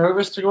almost too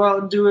nervous to go out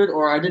and do it,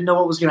 or I didn't know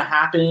what was going to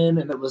happen.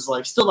 And it was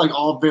like still like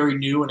all very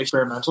new and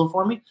experimental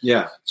for me.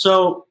 Yeah.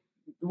 So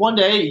one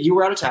day you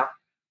were out of town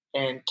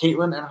and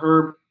Caitlin and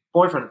her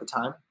boyfriend at the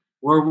time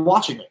were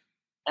watching me.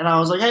 And I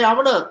was like, hey, I'm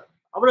gonna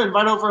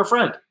invite over a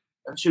friend.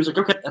 And she was like,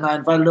 okay. And I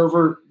invited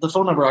over the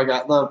phone number I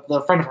got,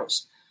 the friend of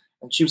hers.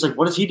 And she was like,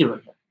 what is he doing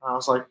here? And I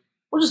was like,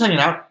 we're just hanging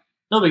out.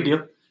 No big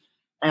deal.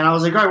 And I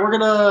was like, all right, we're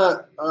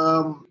gonna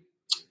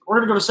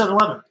go to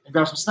 7-Eleven and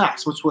grab some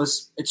snacks,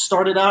 it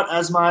started out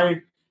as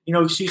my,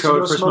 excuse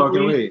code to for smoke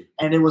smoking weed.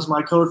 And it was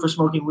my code for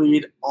smoking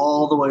weed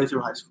all the way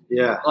through high school.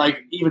 Yeah.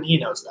 Like, even he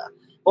knows that.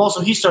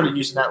 Also, he started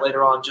using that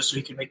later on just so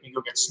he could make me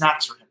go get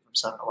snacks for him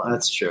from 7-Eleven.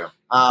 That's true.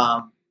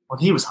 When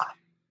he was high.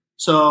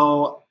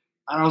 So,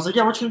 and I was like,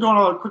 yeah, we're just going to go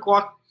on a quick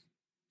walk.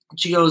 And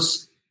she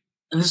goes,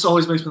 and this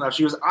always makes me laugh.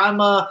 She goes,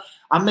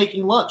 I'm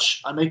making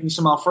lunch. I'm making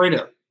some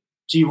Alfredo.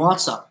 Do you want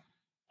some?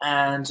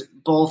 And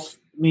both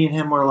me and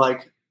him were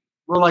like,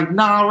 no,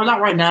 we're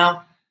not right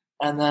now.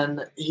 And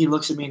then he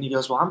looks at me and he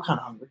goes, well, I'm kind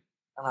of hungry.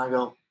 And I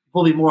go,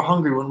 we'll be more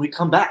hungry when we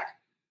come back.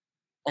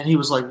 And he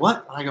was like,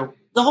 what? And I go,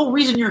 the whole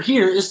reason you're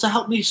here is to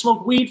help me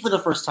smoke weed for the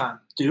first time,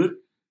 dude.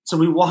 So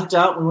we walked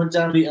out and went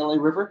down to the LA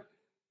River,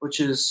 which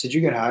is... Did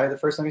you get high the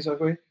first time you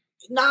smoked weed?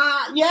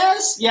 Nah,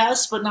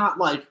 yes, but not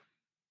like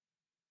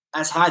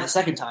as high the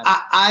second time.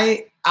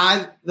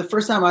 The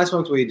first time I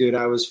smoked weed, dude,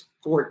 I was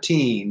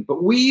 14.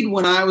 But weed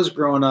when I was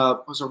growing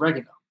up was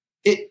oregano.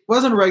 It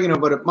wasn't oregano,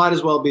 but it might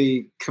as well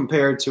be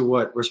compared to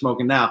what we're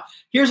smoking now.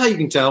 Here's how you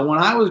can tell. When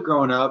I was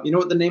growing up, you know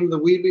what the name of the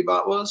weed we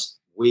bought was?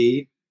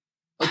 Weed.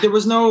 Like there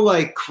was no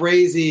like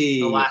crazy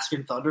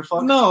Alaskan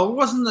Thunderfuck? No, it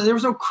wasn't. There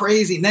was no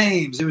crazy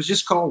names. It was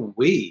just called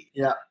weed.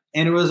 Yeah.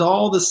 And it was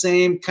all the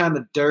same kind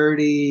of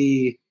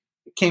dirty.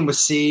 It came with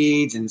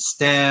seeds and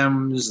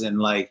stems and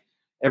like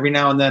every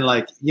now and then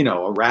like,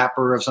 a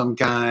wrapper of some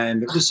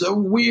kind. It was so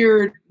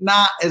weird,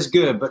 not as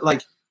good, but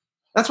like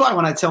that's why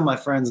when I tell my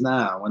friends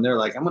now, when they're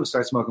like, I'm going to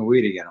start smoking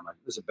weed again, I'm like,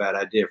 this is a bad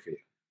idea for you.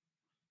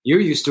 You're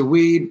used to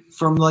weed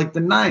from like the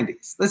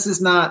 90s.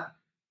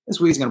 This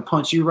weed's going to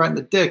punch you right in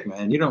the dick,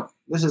 man.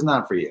 This is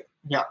not for you.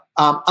 Yeah.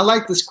 I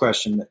like this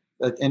question,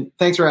 and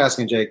thanks for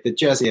asking, Jake, that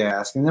Jesse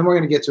asked, and then we're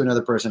going to get to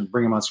another person,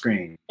 bring him on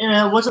screen. Hey,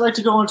 man, what's it like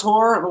to go on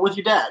tour with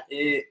your dad?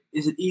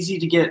 Is it easy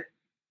to get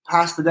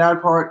past the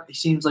dad part? He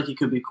seems like he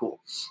could be cool.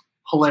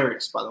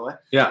 Hilarious, by the way.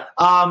 Yeah.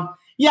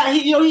 Yeah,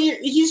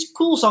 he's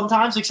cool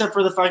sometimes, except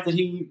for the fact that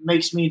he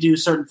makes me do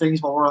certain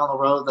things while we're on the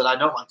road that I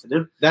don't like to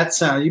do.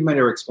 You might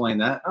never explain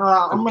that.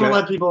 I'm going to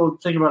let people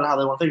think about it how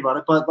they want to think about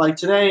it. But like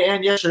today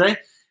and yesterday,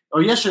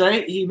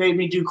 he made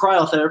me do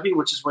cryotherapy,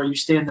 which is where you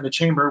stand in a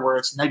chamber where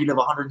it's negative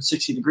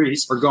 160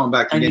 degrees. We're going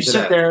back and you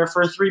sit there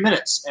for 3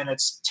 minutes, and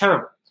it's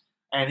terrible.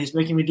 And he's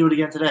making me do it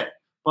again today.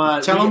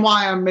 But tell him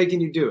why I'm making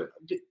you do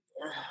it.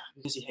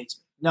 Because he hates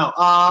me. No,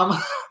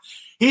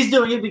 he's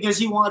doing it because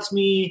he wants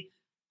me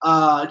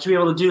to be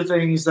able to do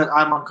things that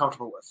I'm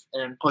uncomfortable with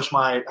and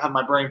have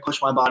my brain push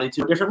my body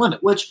to a different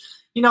limit, which,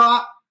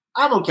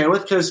 I'm okay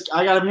with because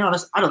I got to be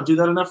honest, I don't do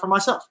that enough for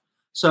myself.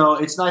 So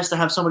it's nice to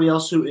have somebody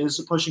else who is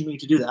pushing me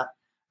to do that.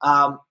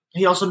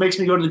 He also makes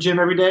me go to the gym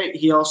every day.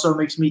 He also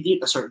makes me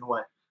eat a certain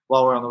way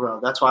while we're on the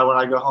road. That's why when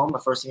I go home, the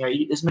first thing I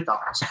eat is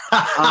McDonald's.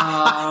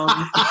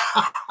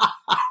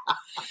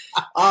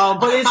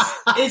 But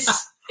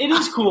it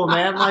is cool,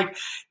 man. Like,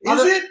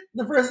 is it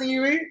the first thing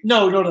you eat?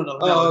 No,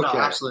 okay.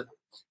 absolutely.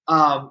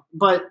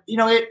 But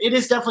it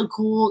is definitely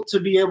cool to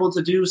be able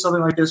to do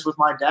something like this with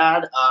my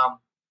dad.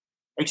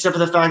 Except for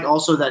the fact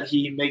also that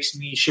he makes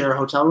me share a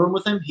hotel room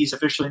with him. He's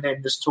officially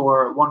named this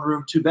tour 1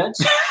 room, 2 beds.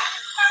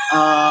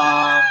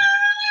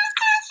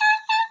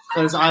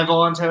 Because I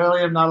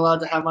voluntarily am not allowed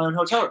to have my own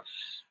hotel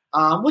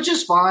room, which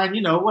is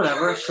fine.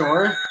 Whatever,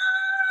 sure.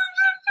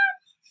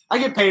 I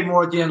get paid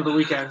more at the end of the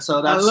weekend,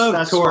 so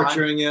that's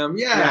torturing fine. him.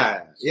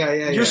 Yeah.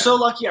 You're so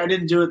lucky I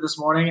didn't do it this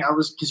morning.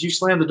 Because you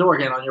slammed the door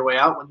again on your way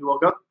out when you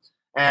woke up,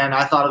 and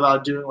I thought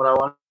about doing what I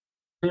wanted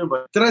to do.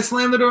 But did I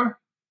slam the door?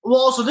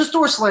 Well, so this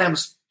door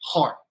slams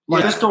hard.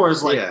 Like this door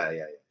is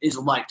is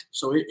light,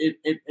 so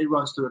it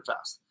runs through it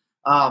fast.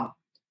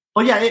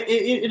 But yeah,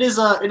 it is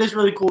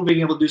really cool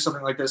being able to do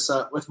something like this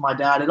with my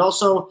dad. It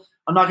also,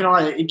 I'm not gonna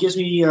lie, it gives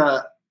me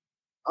a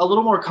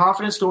little more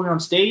confidence going on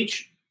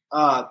stage.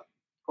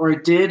 Or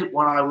it did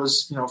when I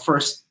was,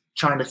 first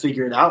trying to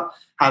figure it out.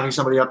 Having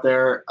somebody up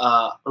there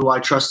who I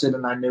trusted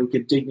and I knew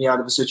could dig me out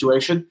of a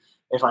situation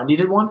if I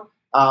needed one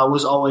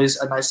was always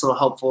a nice little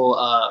helpful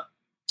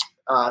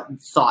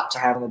thought to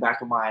have in the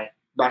back of my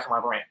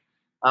brain.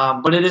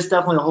 But it is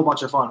definitely a whole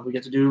bunch of fun. We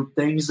get to do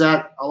things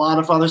that a lot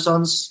of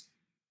father-sons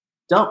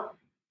don't.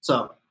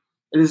 So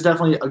it is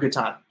definitely a good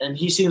time. And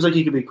he seems like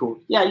he could be cool.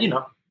 Yeah,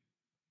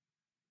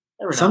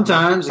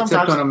 Sometimes,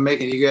 except when I'm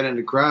making you get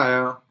into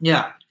cryo.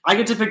 Yeah. I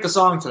get to pick the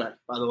song today,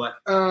 by the way.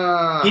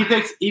 He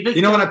picked.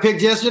 You know what I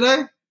picked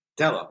yesterday?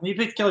 Tell him. He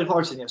picked Kelly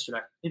Clarkson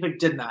yesterday. He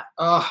picked Didn't I?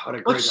 Oh, what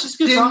a great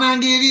song. Didn't I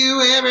give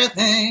you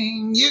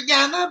everything? You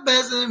got the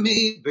best of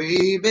me,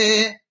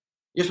 baby.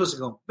 You're supposed to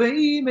go,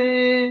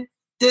 baby.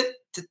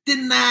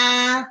 Didn't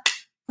I?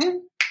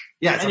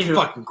 Yeah, it's a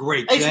fucking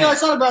great jam.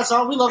 It's not a bad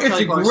song. We love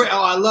Kelly Clarkson.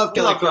 I love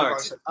Kelly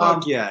Clarkson.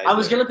 Fuck yeah. I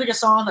was going to pick a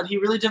song that he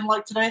really didn't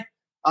like today.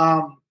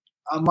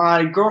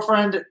 My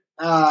girlfriend...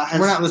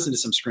 we're not listening to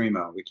some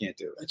Screamo. We can't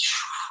do it.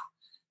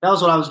 That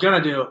was what I was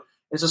going to do.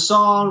 It's a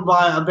song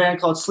by a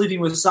band called Sleeping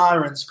with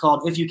Sirens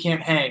called If You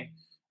Can't Hang.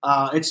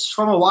 It's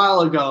from a while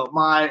ago.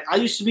 I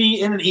used to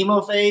be in an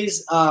emo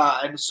phase,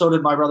 and so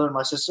did my brother and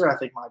my sister. I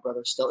think my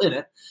brother's still in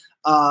it.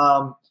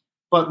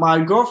 But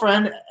my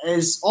girlfriend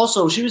is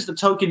also, she was the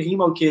token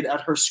emo kid at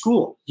her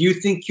school. You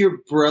think your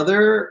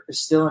brother is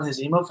still in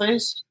his emo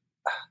phase?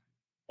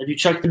 Have you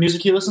checked the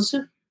music he listens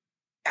to?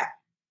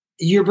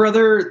 Your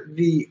brother,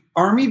 the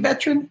Army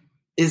veteran,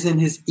 is in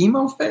his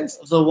emo phase?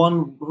 The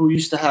one who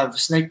used to have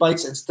snake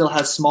bites and still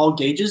has small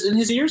gauges in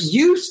his ears?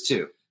 Used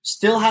to.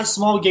 Still has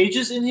small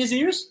gauges in his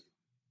ears?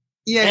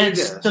 Yeah, and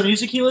the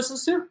music he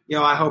listens to?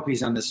 Yo, I hope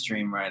he's on the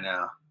stream right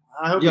now.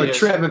 I hope Yo,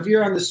 Trev, if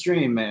you're on the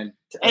stream, man.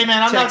 Hey,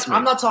 man,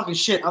 I'm not talking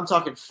shit. I'm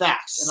talking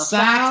facts.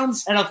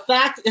 And a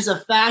fact is a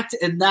fact,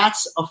 and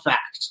that's a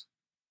fact.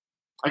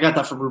 I got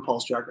that from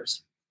RuPaul's Drag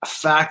Race. A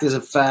fact is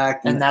a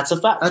fact, and that's a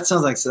fact. That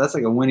sounds like that's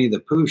like a Winnie the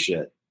Pooh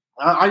shit.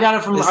 I got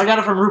it from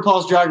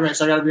RuPaul's Drag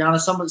Race. I got to be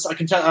honest. I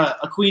can tell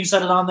a queen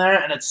said it on there,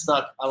 and it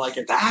stuck. I like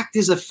it. Fact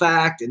is a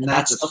fact, and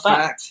that's a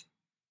fact.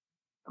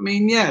 I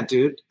mean, yeah,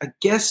 dude. I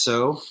guess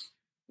so.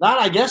 Not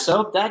I guess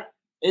so. That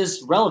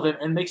is relevant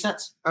and makes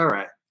sense. All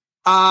right.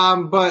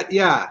 But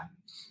yeah.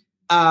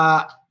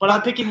 But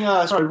I'm picking.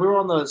 Sorry, we were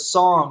on the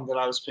song that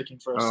I was picking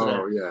for us today.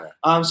 Oh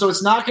yeah. So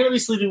it's not going to be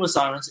 "Sleeping with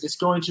Sirens." It's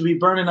going to be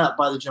 "Burning Up"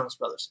 by the Jonas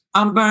Brothers.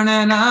 I'm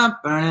burning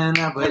up.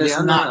 But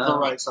it's not the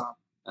right song.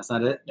 That's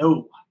not it.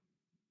 No.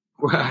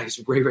 Ray,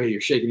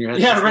 you're shaking your head.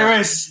 Yeah,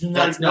 Ray.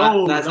 That's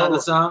not the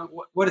song.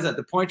 What is that?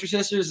 The Pointer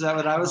Sisters? Is that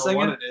what I was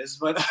singing? I don't know what it is,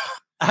 but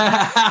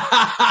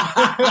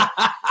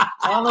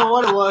I don't know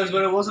what it was,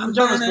 but it wasn't the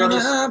Jonas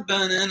Brothers.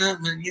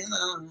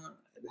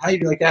 How do you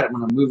do like that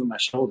when I'm moving my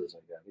shoulders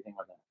like that? What do you think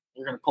about that?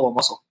 You're gonna pull a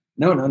muscle.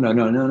 No.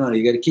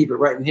 You got to keep it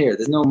right in here.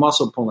 There's no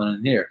muscle pulling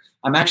in here.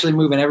 I'm actually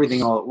moving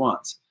everything all at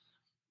once.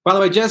 By the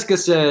way, Jessica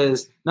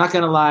says, not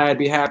going to lie, I'd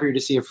be happier to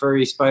see a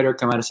furry spider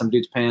come out of some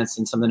dude's pants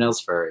than something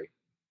else furry.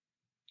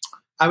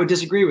 I would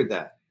disagree with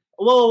that.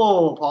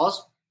 Whoa,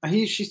 pause.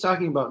 She's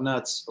talking about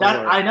nuts.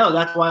 I know.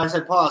 That's why I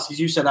said pause, because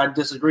you said I'd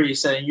disagree,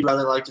 saying you'd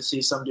rather like to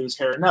see some dude's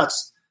hairy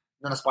nuts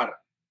than a spider.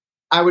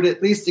 I would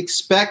at least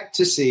expect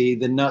to see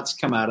the nuts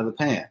come out of the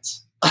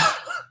pants.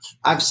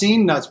 I've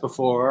seen nuts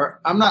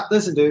before.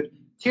 Listen, dude.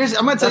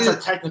 I'm gonna tell you.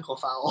 That's a technical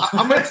foul.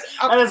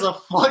 That is a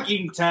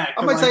fucking tech.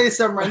 I'm gonna tell you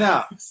something right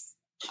now.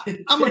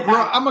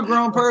 I'm a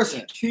grown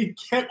person.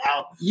 Get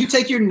out. You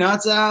take your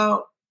nuts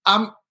out.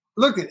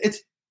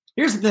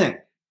 Here's the thing.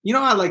 You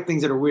know I like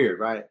things that are weird,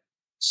 right?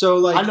 So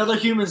like another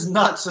human's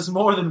nuts is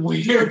more than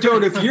weird.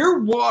 Dude, if you're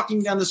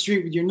walking down the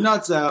street with your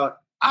nuts out,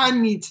 I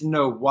need to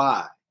know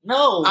why.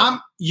 No.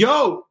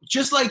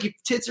 Just like if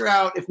tits are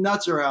out, if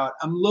nuts are out,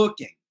 I'm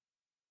looking.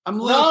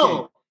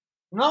 No.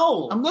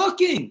 I'm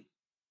looking.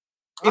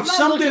 I'm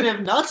not looking if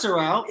nuts are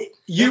out.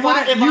 You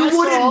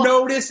wouldn't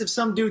notice if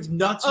some dude's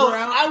nuts were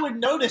out? I would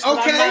notice, but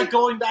I'm not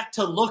going back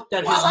to look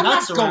that his nuts are out. I'm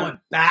not going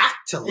back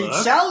to look.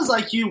 It sounds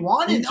like you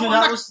wanted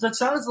to. That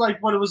sounds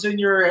like what it was in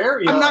your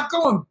area. I'm not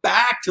going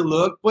back to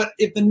look, but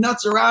if the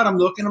nuts are out, I'm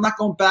looking. I'm not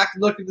going back to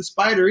look at the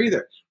spider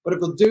either. But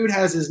if a dude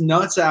has his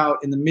nuts out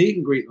in the meet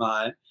and greet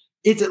line,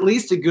 it's at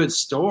least a good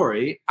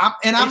story.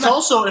 It's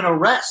also an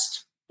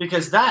arrest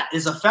because that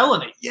is a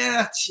felony.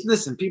 Yeah,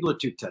 listen, people are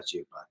too touchy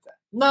about that.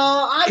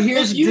 No,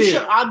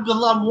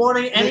 I'm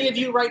warning any of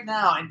you right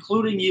now,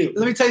 including you.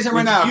 Let me tell you something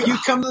right now. If you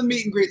come to the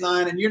meet and greet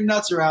line and your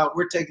nuts are out,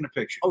 we're taking a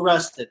picture.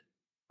 Arrested.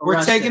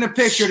 We're taking a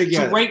picture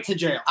together. Straight to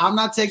jail. I'm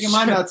not taking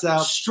my nuts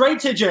out. Straight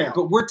to jail.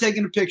 But we're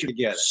taking a picture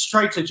together.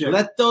 Straight to jail.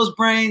 Let those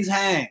brains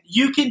hang.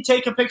 You can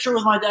take a picture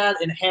with my dad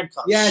in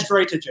handcuffs. Yeah,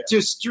 straight to jail.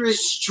 Just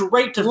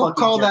straight to we'll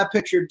call jail. That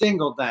picture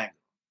dingle dangle.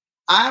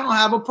 I don't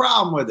have a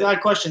problem with it. I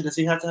question, does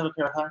he have to have a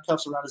pair of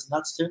handcuffs around his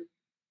nuts too?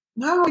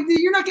 No,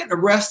 you're not getting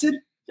arrested.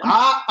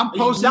 I'm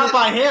posting not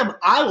by him.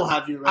 I will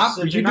have you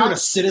arrested. You're doing a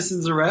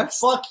citizen's arrest?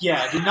 Fuck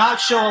yeah. Do not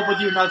show up with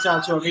your nuts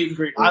out to a meet and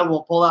greet. I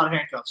will pull out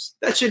handcuffs.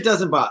 That shit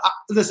doesn't bother.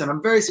 Listen,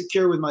 I'm very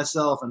secure with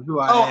myself and who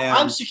I am.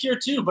 I'm secure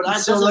too, but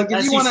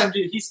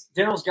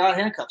Daryl's got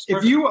handcuffs.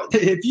 If you want to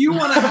if you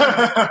want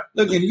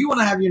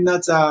to have your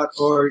nuts out,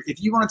 or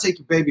if you want to take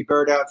your baby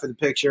bird out for the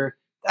picture,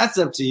 that's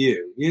up to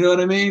you. You know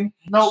what I mean?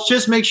 No,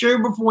 just make sure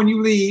before when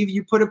you leave,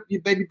 you put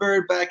your baby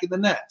bird back in the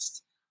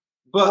nest,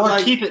 or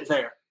keep it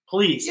there.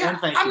 Please, yeah, and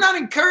thank you. I'm not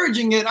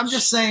encouraging it. I'm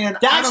just saying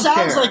that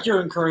sounds like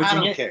you're encouraging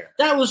it. I don't care.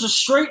 That was a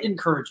straight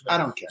encouragement. I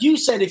don't care. You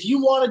said if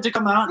you wanted to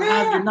come out and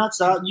have your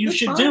nuts out, you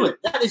should do it.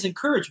 That is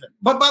encouragement.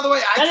 But by the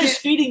way, that is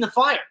feeding the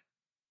fire.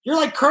 You're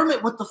like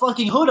Kermit with the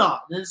fucking hood on.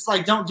 And it's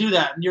like, don't do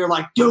that. And you're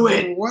like, do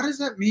it. What does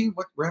that mean?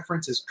 What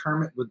reference is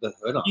Kermit with the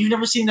hood on? You've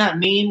never seen that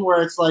meme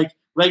where it's like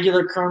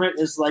regular Kermit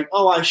is like,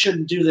 oh, I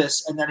shouldn't do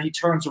this. And then he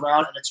turns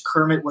around and it's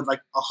Kermit with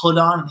like a hood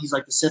on and he's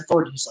like the Sith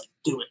Lord and he's like,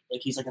 do it. Like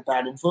he's like a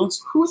bad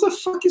influence. Who the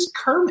fuck is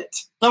Kermit?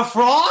 The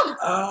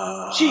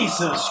frog?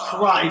 Jesus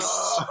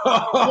Christ.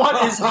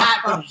 What is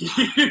happening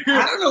here?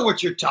 I don't know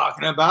what you're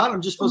talking about.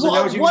 I'm just supposed to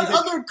know what you What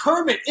other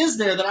Kermit is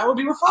there that I would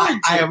be referring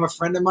to? I have a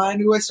friend of mine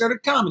who I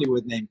started comedy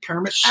with named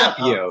Kermit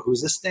Apio,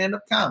 who's a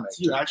stand-up comic.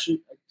 You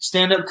actually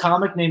stand-up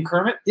comic named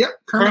Kermit? Yep.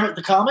 Kermit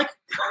the comic?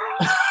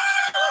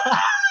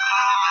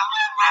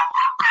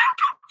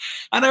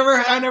 I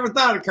never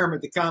thought of Kermit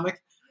the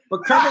comic.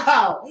 But Kermit,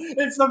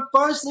 it's the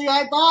first thing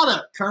I thought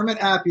of. Kermit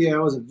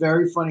Apio is a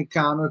very funny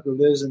comic who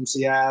lives in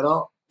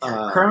Seattle.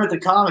 Kermit the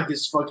comic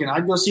is fucking.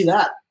 I'd go see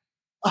that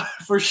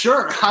for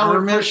sure. I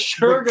would for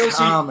sure go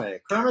see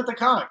Kermit the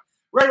comic.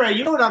 Right.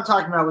 You know what I'm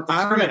talking about with the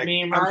Kermit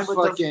meme, right? With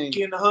the fucking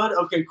hood.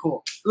 Okay,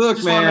 cool. Look,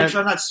 just man. Want to make sure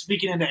I'm not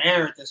speaking into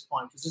air at this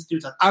point because this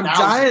dude's I'm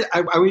dying.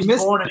 I was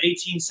born in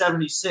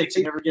 1876.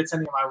 He never gets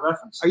any of my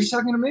references. Are you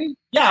talking to me?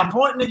 Yeah, I'm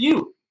pointing at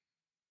you.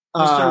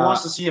 Mister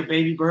wants to see a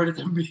baby bird at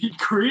the meet and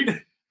greet.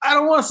 I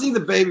don't want to see the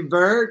baby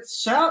bird.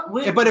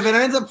 But if it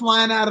ends up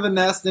flying out of the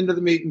nest into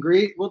the meet and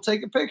greet, we'll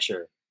take a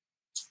picture.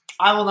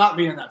 I will not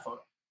be in that photo.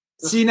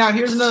 See, now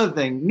here's another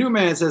thing.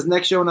 Newman says,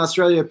 next show in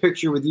Australia, a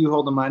picture with you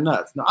holding my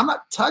nuts. No, I'm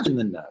not touching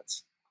the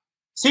nuts.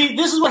 See,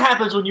 this is what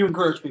happens when you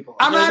encourage people.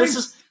 Okay?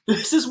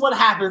 This is what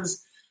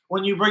happens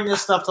when you bring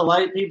this stuff to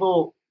light.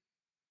 People.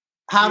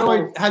 How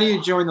do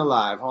you join the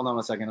live? Hold on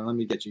a second, and let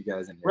me get you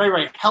guys in here.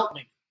 Right. Help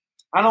me.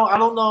 I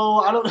don't know.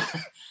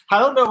 I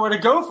don't know where to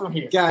go from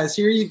here. Guys,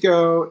 here you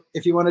go.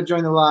 If you want to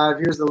join the live,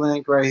 here's the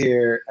link right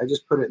here. I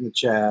just put it in the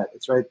chat.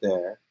 It's right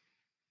there.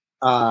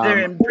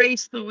 Either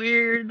embrace the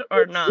weird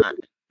or not.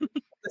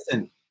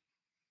 Listen,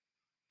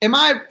 am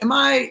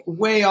I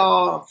way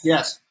off?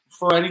 Yes.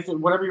 For anything,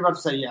 whatever you're about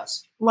to say,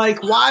 yes.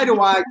 Like, why do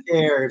I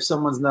care if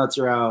someone's nuts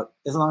are out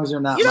as long as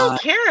they're not? You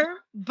don't care,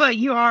 but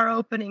you are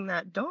opening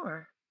that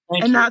door.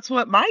 Thank you. That's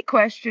what my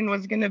question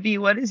was going to be.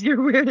 What is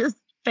your weirdest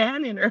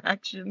fan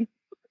interaction?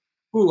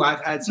 Ooh,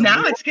 I've had some.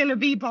 Now it's going to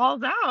be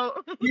balls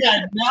out.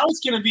 Yeah, now it's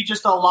going to be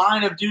just a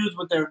line of dudes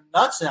with their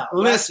nuts out.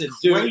 Listen,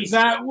 dude,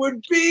 that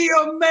would be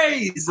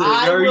amazing.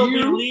 I will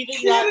be leaving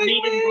that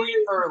meet and greet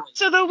early.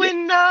 To the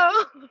window.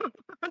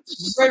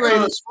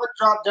 Right. The sweat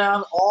drop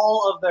down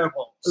all of their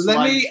balls.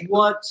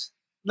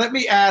 Let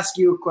me ask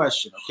you a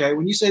question, okay?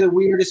 When you say the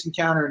weirdest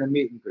encounter in a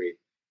meet and greet,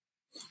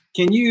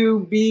 can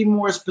you be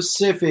more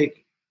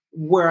specific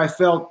where I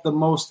felt the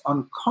most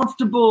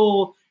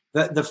uncomfortable?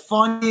 The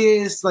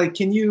funniest, like,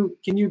 can you,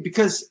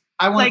 because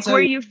I want to like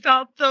where you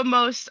felt the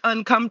most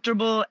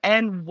uncomfortable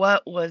and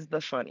what was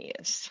the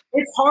funniest?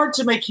 It's hard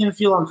to make him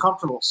feel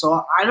uncomfortable,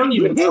 so I don't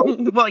even know.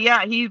 Well,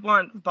 yeah, he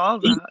wants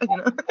balls out. You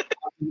know? I'll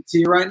give it to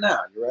you right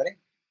now. You ready?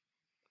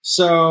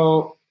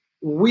 So,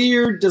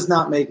 weird does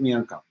not make me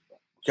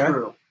uncomfortable. Okay?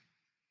 True.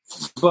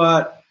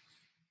 But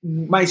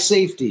my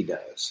safety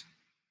does.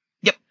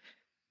 Yep.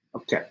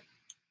 Okay.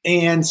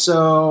 And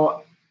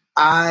so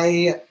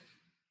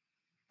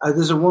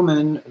there's a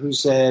woman who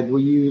said, will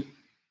you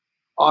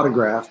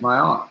autograph my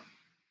arm?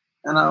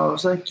 And I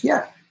was like,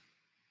 yeah.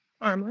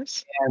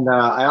 Armless. And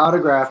I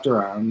autographed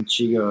her arm. And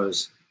she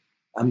goes,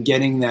 I'm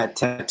getting that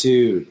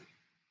tattooed.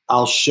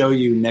 I'll show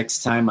you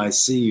next time I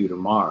see you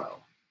tomorrow.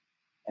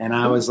 And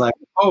I was like,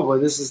 oh, well,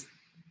 this is,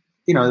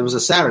 it was a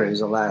Saturday. It was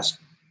the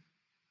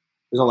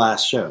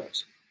last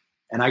shows.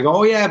 And I go,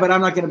 oh yeah, but I'm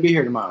not going to be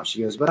here tomorrow.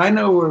 She goes, but I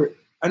know where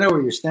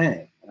you're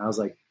staying. And I was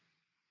like,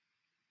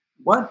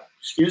 what?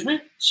 Excuse me?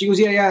 She goes,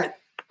 yeah.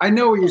 I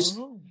know where you're.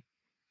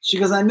 She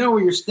goes, I know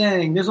where you're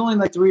staying. There's only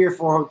like 3 or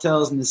 4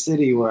 hotels in the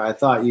city where I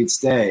thought you'd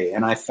stay,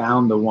 and I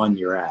found the one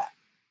you're at.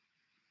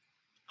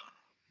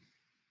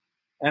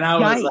 And I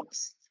was like,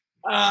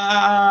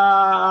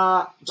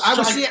 I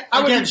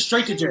would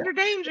straight to jail.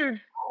 Danger.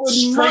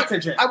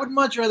 I would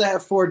much rather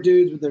have 4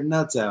 dudes with their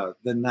nuts out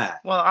than that.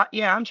 Well,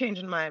 I'm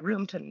changing my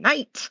room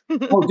tonight.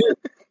 Oh, dude.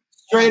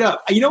 Straight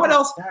up. You know what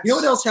else? You know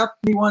what else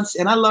helped me once?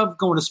 And I love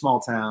going to small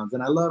towns,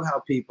 and I love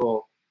how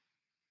people.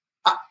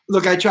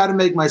 Look, I try to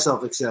make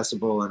myself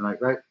accessible and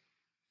right.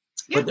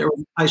 Yeah. But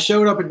I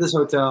showed up at this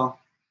hotel,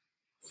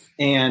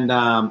 and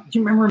do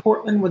you remember in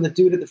Portland when the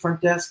dude at the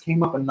front desk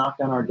came up and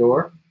knocked on our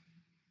door?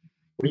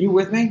 Were you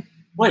with me?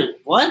 Wait,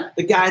 what?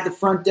 The guy at the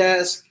front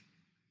desk.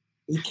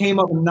 He came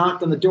up and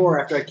knocked on the door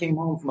after I came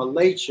home from a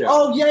late show.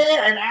 Oh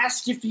yeah, and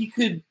asked if he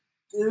could.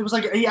 It was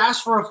like he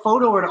asked for a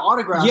photo or an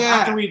autograph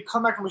after we'd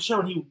come back from a show,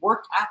 and he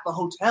worked at the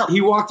hotel. He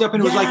walked up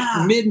and it was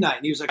like midnight,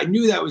 and he was like, "I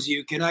knew that was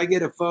you. Can I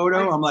get a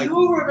photo?" I'm like,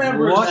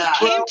 remember what? That.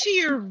 Came to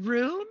your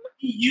room?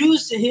 He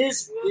used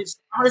his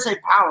I'm going to say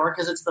power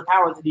because it's the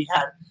power that he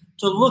had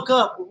to look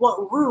up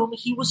what room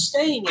he was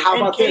staying in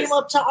and came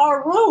up to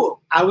our room.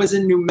 I was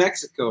in New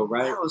Mexico,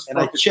 right? And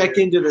I check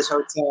into this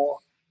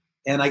hotel,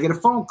 and I get a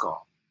phone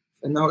call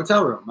in the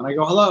hotel room, and I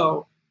go,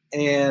 "Hello,"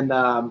 and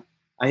I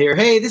hear,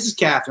 "Hey, this is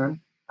Catherine.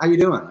 How you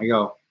doing?" I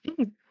go,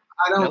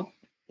 "I don't."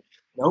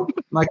 Nope.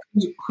 I'm like,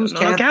 who's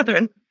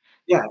Catherine?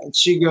 Yeah, and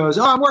she goes,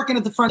 "Oh, I'm working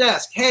at the front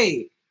desk.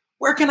 Hey,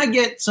 where can I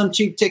get some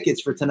cheap tickets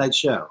for tonight's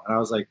show?" And I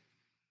was like,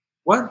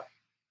 "What?"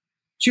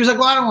 She was like,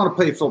 "Well, I don't want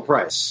to pay full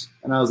price."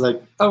 And I was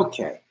like,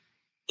 "Okay,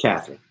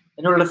 Catherine."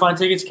 In order to find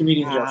tickets,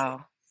 comedian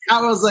Wow.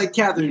 I was like,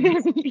 "Catherine, you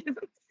should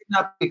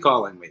not be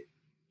calling me."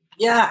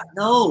 Yeah,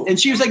 no. And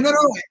she was like, "No."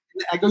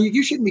 I go,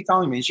 "You shouldn't be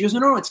calling me." And she goes,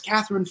 No, it's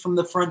Catherine from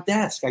the front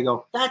desk. I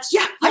go, I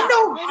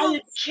know. I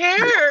don't care.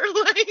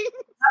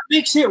 That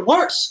makes it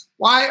worse.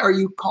 Why are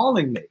you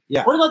calling me?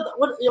 Yeah. What about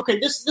okay,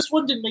 this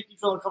one didn't make me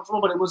feel uncomfortable,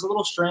 but it was a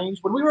little strange.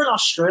 When we were in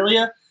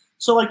Australia,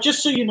 so like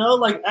just so you know,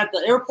 like at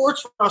the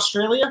airports for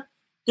Australia,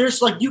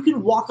 there's like you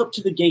can walk up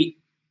to the gate,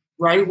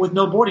 right, with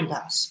no boarding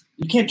pass.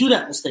 You can't do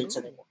that in the States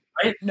anymore,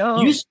 right? No.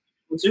 You used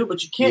to do,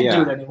 but you can't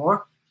do it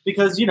anymore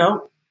because,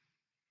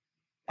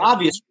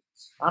 obvious.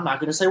 I'm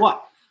not going to say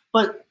what.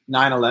 But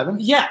 9/11?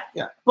 Yeah.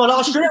 But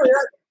Australia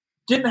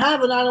didn't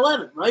have a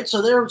 9/11, right?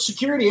 So their airport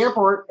security,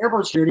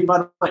 by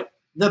the way,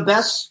 the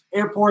best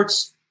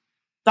airports,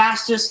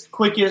 fastest,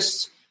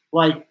 quickest,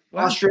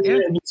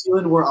 Australia and New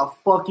Zealand were a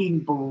fucking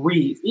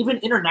breeze. Even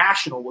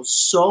international was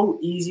so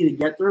easy to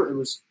get through. It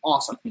was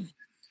awesome.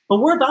 But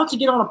we're about to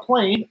get on a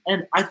plane,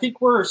 and I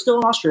think we're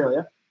still in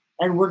Australia,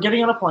 and we're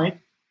getting on a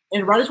plane,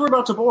 and right as we're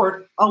about to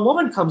board, a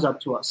woman comes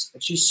up to us,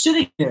 and she's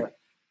sitting there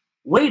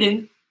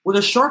waiting with a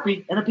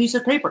Sharpie and a piece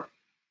of paper.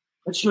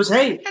 And she goes,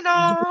 "Hey,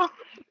 hello.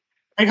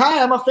 Like,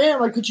 hi, I'm a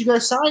fan. Could you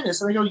guys sign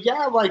this?" And I go,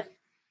 "Yeah,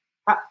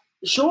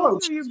 sure."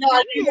 Yeah,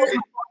 I knew you guys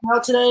were going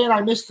out today, and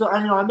I missed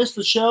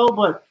the show,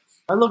 but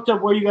I looked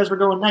up where you guys were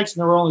going next,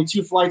 and there were only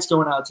 2 flights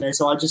going out today,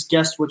 so I just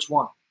guessed which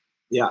one.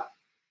 Yeah.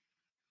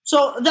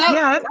 So that's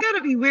got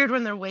to be weird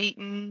when they're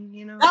waiting,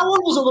 That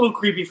one was a little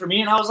creepy for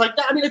me, and I was like,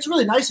 it's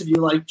really nice of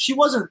you. She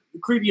wasn't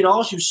creepy at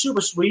all. She was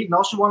super sweet, and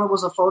all she wanted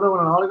was a photo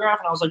and an autograph,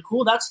 and I was like,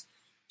 cool, that's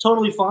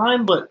totally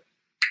fine, but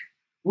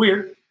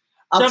weird.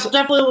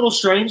 Definitely a little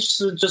strange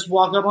to just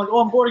walk up like, "Oh,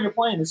 I'm boarding a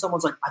plane," and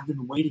someone's like, "I've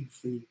been waiting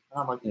for you." And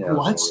I'm like,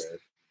 "What?"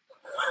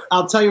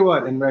 I'll tell you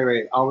what, and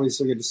Ray, always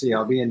so good to see you.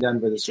 I'll be in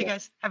Denver this week. See you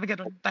guys. Have a good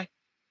one. Bye.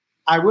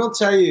 I will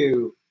tell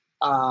you,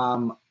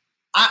 I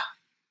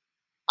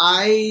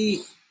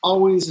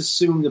always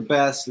assume the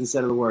best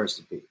instead of the worst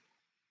of people.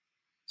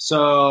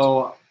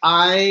 So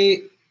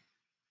to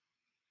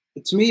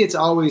me, it's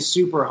always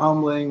super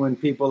humbling when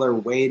people are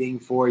waiting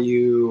for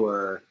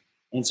you,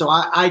 and so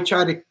I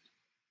try to.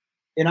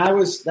 And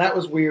that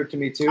was weird to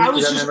me too. I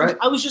was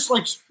just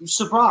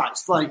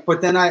surprised.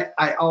 But then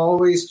I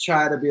always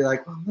try to be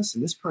like, well,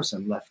 listen, this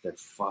person left their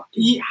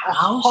fucking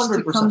house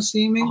to come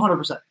see me.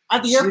 100%.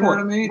 At the airport. You know what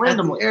I mean?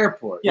 Randomly. At the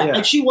airport. Yeah.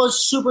 And she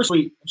was super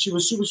sweet. She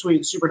was super sweet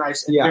and super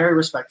nice and very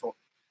respectful.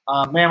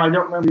 Ma'am, I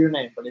don't remember your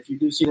name, but if you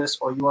do see this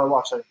or you are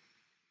watching.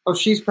 Oh,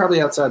 she's probably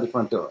outside the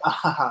front door.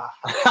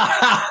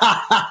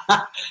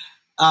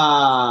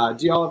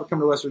 Do y'all ever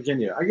come to West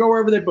Virginia? I go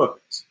wherever they book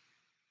us.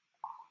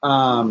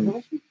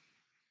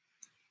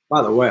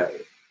 By the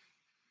way,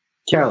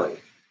 Kelly,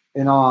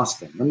 in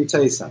Austin, let me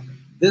tell you something.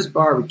 This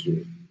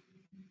barbecue,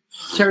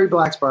 Terry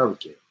Black's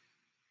barbecue,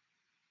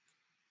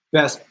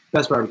 best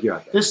barbecue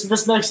out there.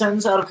 This next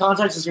sentence out of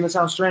context is going to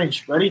sound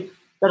strange. Ready?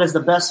 That is the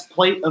best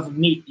plate of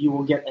meat you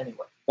will get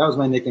anywhere. That was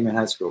my nickname in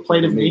high school.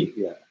 Plate of meat?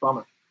 Yeah.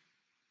 Bummer.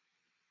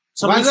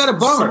 Why is that a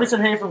bummer? Somebody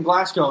said, "Hey, from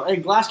Glasgow. Hey,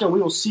 Glasgow,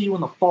 we will see you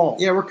in the fall."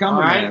 Yeah, we're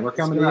coming, man. We're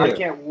coming to you. I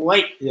can't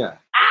wait. Yeah.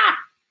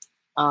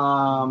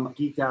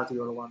 Geeked out to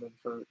go to London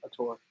for a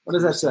tour. What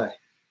does that say?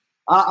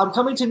 I'm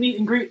coming to meet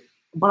and greet,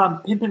 but I'm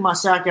pimping my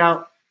sack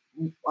out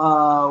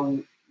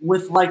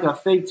with like a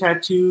fake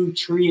tattoo,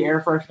 tree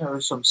air freshener,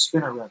 or some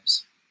spinner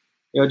rims.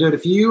 Yo, dude,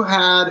 if you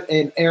had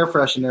an air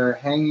freshener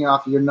hanging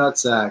off your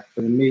nutsack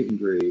for the meet and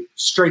greet,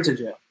 straight to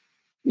jail.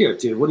 Yo,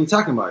 dude, what are you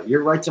talking about?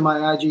 You're right to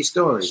my IG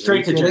story.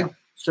 Straight to jail.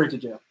 Straight to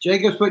jail.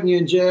 Jacob's putting you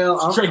in jail.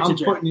 I'm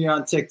jail. putting you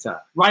on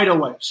TikTok. Right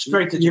away.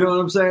 Straight to jail. You know what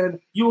I'm saying?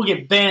 You will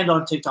get banned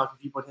on TikTok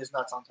if you put his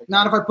nuts on TikTok.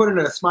 Not if I put in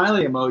a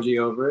smiley emoji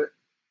over it.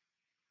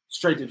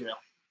 Straight to jail.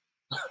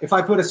 If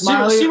I put a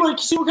smiley... See what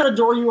kind of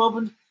door you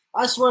opened?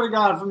 I swear to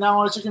God, from now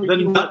on, it's just going to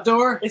be the nut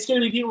door? It's going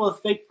to be people with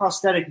fake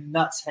prosthetic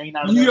nuts hanging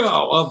out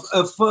of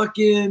a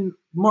fucking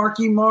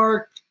Marky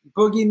Mark,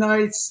 Boogie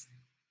Nights...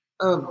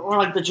 or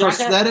like the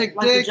prosthetic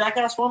like the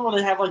Jackass one where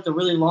they have like the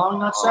really long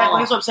nut sack.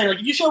 Like, that's what I'm saying. Like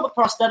if you show up with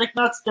prosthetic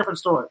nuts, different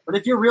story. But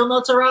if your real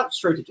nuts are out,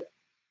 straight to jail.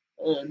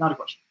 Not a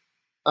question.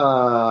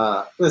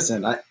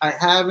 Listen, I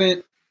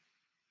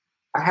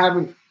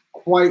haven't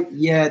quite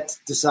yet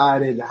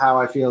decided how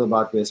I feel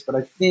about this, but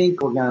I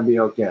think we're gonna be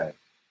okay.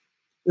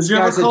 This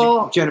guy said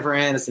Jennifer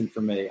Aniston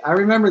for me. I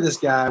remember this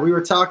guy. We were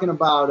talking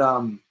about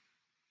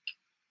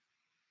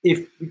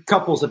if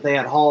they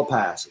had hall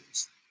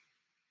passes.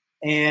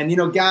 And,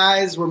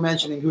 guys were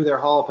mentioning who their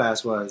hall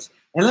pass was.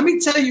 And let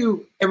me tell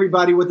you,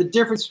 everybody, what the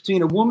difference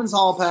between a woman's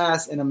hall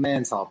pass and a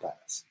man's hall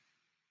pass.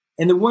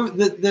 And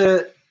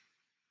the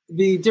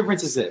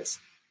difference is this.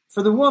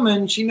 For the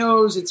woman, she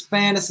knows it's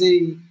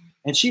fantasy,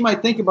 and she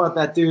might think about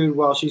that dude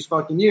while she's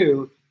fucking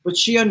you, but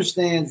she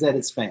understands that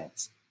it's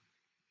fantasy.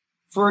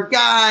 For a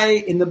guy,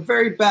 in the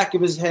very back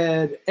of his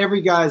head,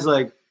 every guy's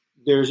like,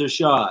 there's a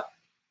shot.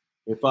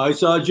 If I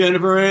saw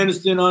Jennifer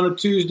Aniston on a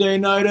Tuesday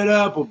night at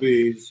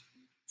Applebee's,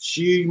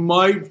 she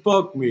might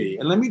fuck me.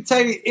 And let me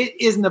tell you,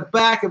 it is in the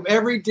back of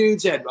every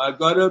dude's head. I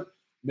got to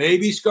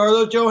maybe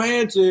Scarlett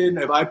Johansson.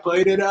 If I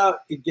played it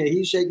out,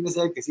 he's shaking his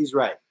head because he's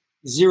right.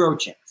 0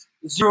 chance.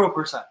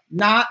 0%.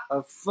 Not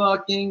a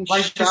fucking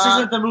like shot. This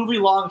isn't the movie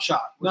Long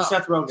Shot with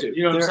Seth Rogen. Dude,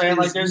 you know what I'm saying?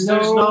 Like there's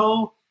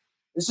no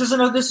this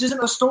isn't a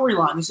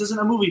storyline. This isn't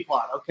a movie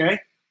plot, okay?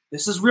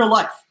 This is real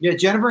life. Yeah,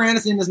 Jennifer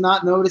Aniston is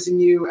not noticing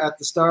you at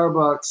the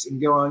Starbucks and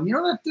going,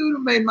 that dude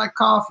who made my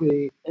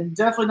coffee. And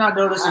definitely not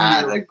noticing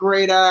you. A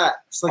great act.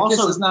 Like, also,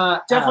 this is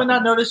not definitely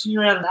not noticing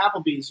you at an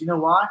Applebee's. You know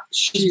why?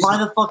 Why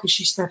the fuck is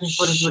she stepping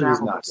foot into an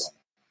Applebee's?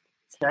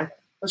 Okay?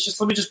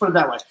 Let me just put it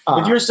that way.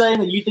 If you're saying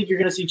that you think you're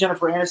going to see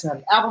Jennifer Aniston at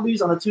an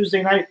Applebee's on a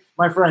Tuesday night,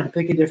 my friend,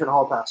 pick a different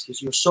hall pass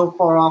because you're so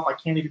far off, I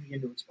can't even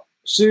begin to explain.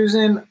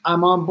 Susan,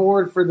 I'm on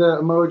board for the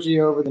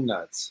emoji over the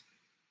nuts.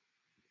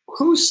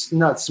 Whose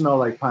nuts smell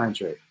like pine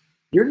tree?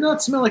 Your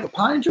nuts smell like a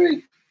pine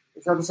tree?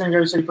 Is that the same guy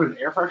who said he put an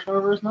air freshener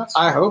over his nuts?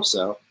 I hope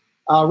so.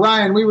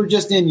 Ryan, we were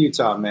just in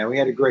Utah, man. We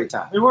had a great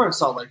time. We were in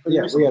Salt Lake.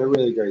 Yeah, we had a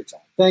really great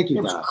time. Thank you,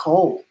 Don. It was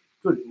cold.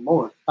 Good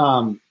Lord.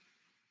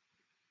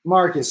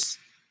 Marcus,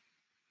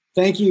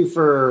 thank you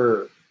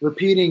for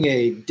repeating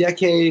a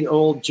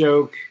decade-old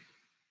joke.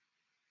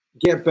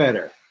 Get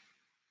better.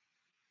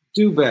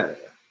 Do better.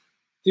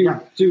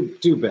 Do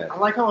better. I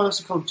like how I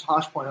also called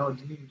Tosh.0 and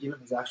didn't even give him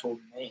his actual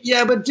name.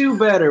 Yeah, but do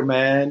better,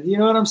 man. You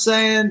know what I'm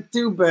saying?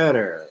 Do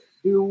better.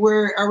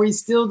 Are we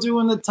still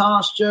doing the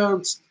Tosh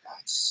jokes?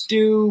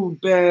 Do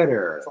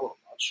better. That's a little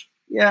much.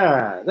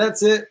 Yeah,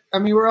 that's it. I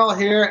mean, we're all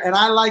here, and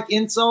I like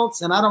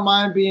insults, and I don't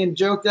mind being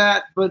joked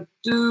at, but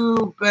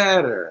do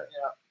better.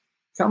 Yeah.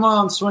 Come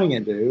on,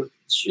 swinging, dude.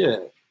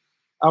 Shit.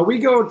 Did we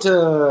go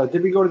to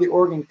the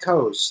Oregon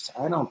coast?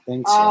 I don't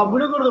think so. We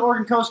don't go to the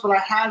Oregon coast, but I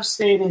have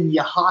stayed in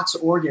Yachats,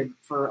 Oregon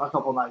for a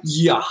couple nights.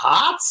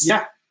 Yachats?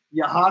 Yeah.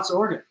 Yachats,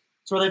 Oregon.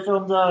 That's where they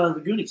filmed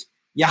the Goonies.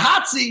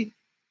 Yahtzee?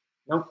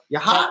 Nope.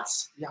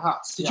 Yachats?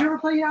 Yachats. Did you ever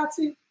play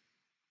Yahtzee?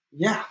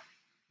 Yeah.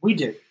 We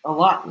did. A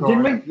lot.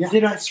 Didn't we? Yeah.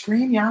 Did I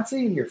scream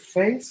Yahtzee in your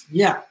face?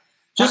 Yeah.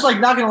 Just like,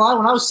 not going to lie,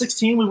 when I was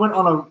 16, we went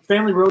on a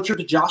family road trip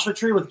to Joshua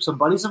Tree with some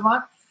buddies of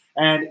mine,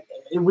 and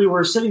we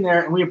were sitting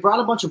there, and we had brought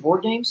a bunch of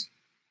board games.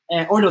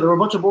 There were a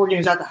bunch of board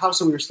games at the house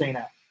that we were staying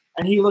at.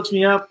 And he looks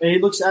me up, and he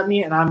looks at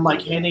me, and I'm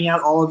like handing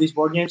out all of these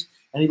board games.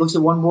 And he looks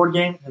at one board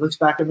game, and he looks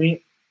back at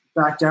me,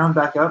 back down,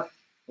 back up,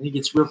 and he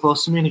gets real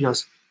close to me, and he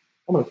goes,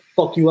 "I'm going to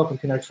fuck you up in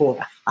Connect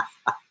 4."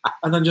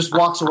 And then just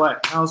walks away.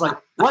 And I was like,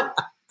 what?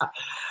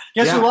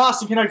 Guess who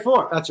lost in Connect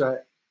 4? That's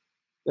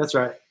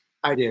right.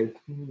 I did.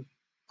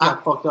 I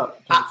fucked up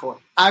in Connect 4.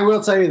 I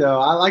will tell you, though,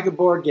 I like a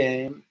board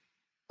game.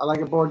 I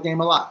like a board game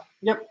a lot.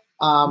 Yep.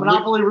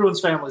 Monopoly ruins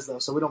families, though,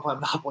 so we don't play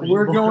Monopoly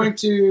We're anymore. going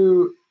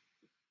to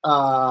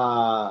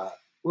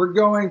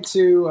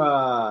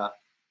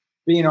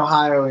be in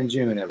Ohio in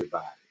June,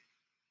 everybody.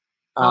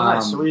 Oh,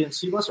 nice. So we in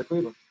C-Bus or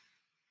Cleveland?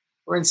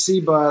 We're in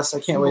C-Bus. I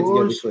can't wait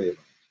to get to Cleveland.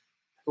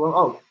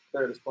 Well,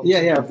 there it is.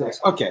 Yeah.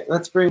 Okay,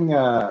 let's bring.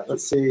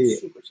 Let's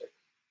see.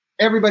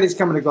 Everybody's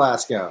coming to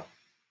Glasgow.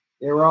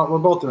 Yeah, we're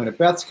both doing it.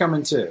 Beth's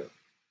coming too.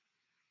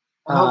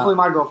 And hopefully,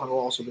 my girlfriend will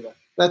also be there.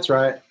 That's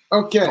right.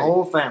 Okay. The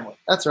whole family.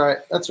 That's right.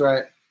 Let's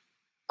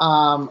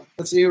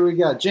see who we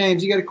got.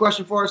 James, you got a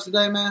question for us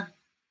today, man?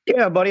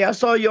 Yeah, buddy. I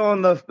saw you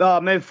on the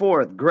May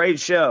 4th.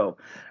 Great show.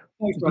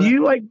 Do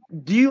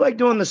you like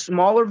doing the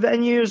smaller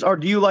venues or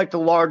do you like the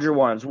larger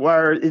ones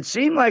where it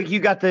seemed like you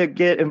got to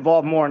get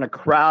involved more in a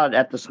crowd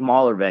at the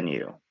smaller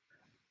venue?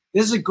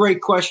 This is a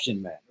great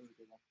question, man.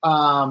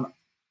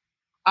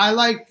 I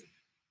like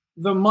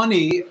the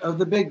money of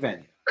the big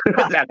venue.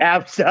 That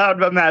I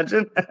would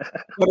imagine.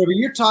 Whatever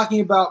you're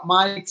talking about,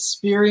 my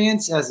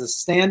experience as a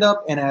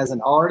stand-up and as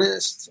an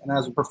artist and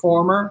as a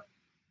performer,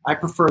 I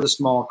prefer the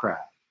small crowd.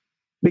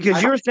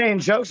 Because you were saying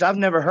jokes I've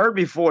never heard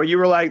before. You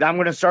were like, I'm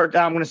going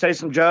to say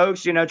some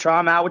jokes, try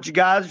them out with you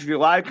guys. If you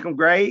like them,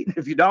 great.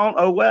 If you don't,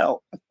 oh,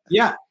 well.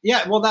 Yeah.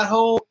 Well,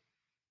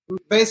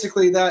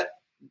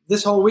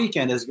 this whole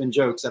weekend has been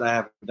jokes that I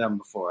haven't done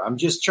before. I'm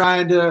just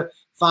trying to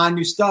find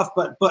new stuff.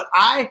 But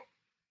I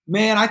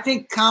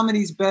think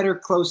comedy's better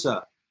close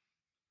up.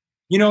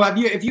 Have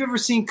you ever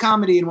seen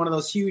comedy in one of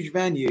those huge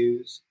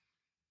venues?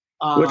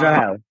 Which I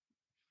have.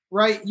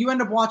 Right. You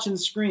end up watching the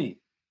screen.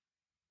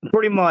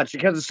 Pretty much,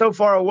 because it's so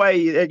far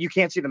away that you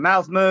can't see the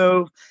mouth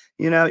move.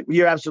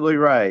 You're absolutely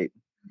right.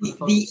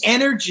 The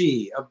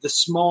energy of the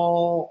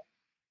small,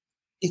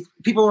 if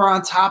people are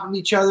on top of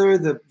each other,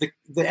 the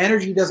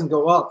energy doesn't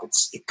go up.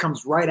 It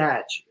comes right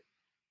at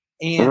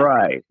you. And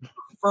right.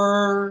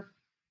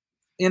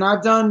 And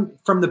I've done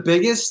from the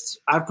biggest.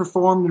 I've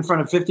performed in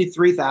front of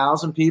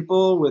 53,000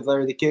 people with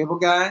Larry the Cable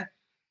Guy,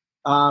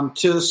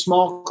 to the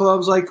small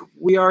clubs like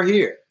we are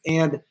here,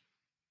 and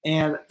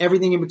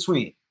everything in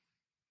between.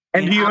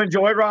 And do you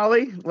enjoy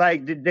Raleigh?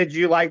 Like, did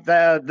you like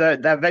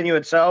that venue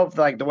itself,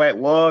 like the way it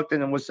looked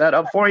and it was set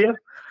up for you?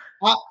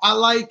 I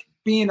like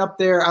being up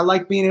there. I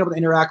like being able to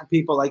interact with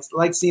people.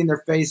 Like seeing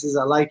their faces.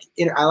 I like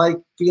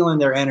feeling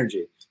their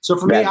energy. So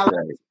for me, I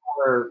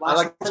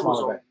like the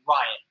smaller venue.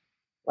 Riot.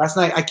 Last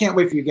night, I can't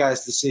wait for you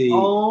guys to see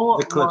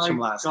the clips from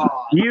last night.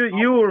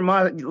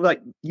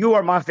 You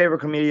are my favorite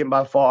comedian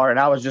by far, and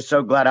I was just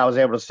so glad I was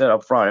able to sit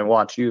up front and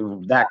watch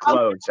you that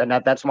close and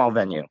at that small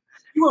venue.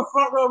 You were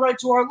front row right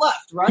to our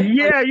left, right?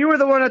 Yeah, you were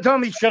the one that told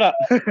me shut up.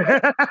 Yeah,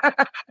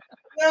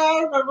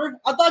 I remember.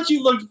 I thought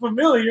you looked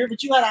familiar,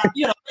 but you had a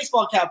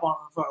baseball cap on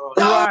in the front row.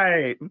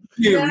 Right.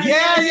 Yeah.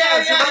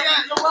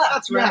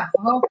 That's right.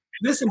 Uh-huh.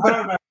 Listen,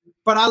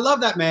 but I love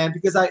that, man,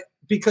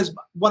 because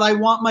what I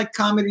want my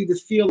comedy to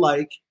feel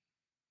like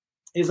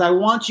is I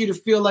want you to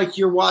feel like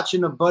you're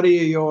watching a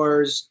buddy of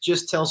yours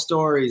just tell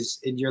stories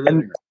in your living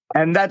room.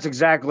 And that's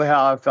exactly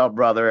how I felt,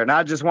 brother. And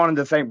I just wanted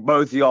to thank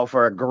both of y'all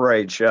for a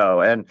great show.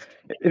 And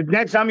if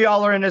next time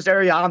y'all are in this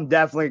area, I'm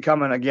definitely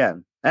coming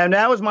again. And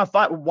that was my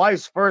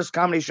wife's first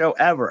comedy show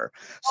ever.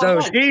 So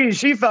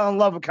she fell in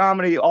love with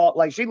comedy.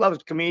 She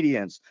loves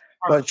comedians.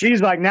 But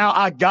she's like, now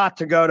I got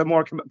to go to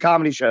more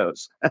comedy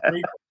shows.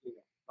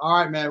 All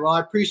right, man. Well, I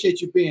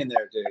appreciate you being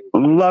there, dude.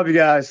 Love you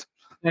guys.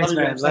 Thanks,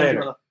 man.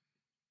 Later.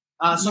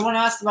 Someone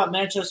asked about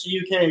Manchester,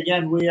 UK.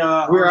 Again,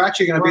 we're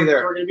actually going to be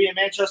there. We're going to be in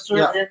Manchester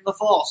in the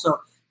fall. So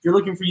if you're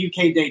looking for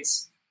UK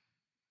dates,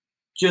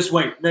 just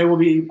wait. They will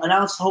be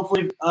announced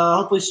hopefully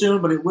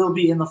soon, but it will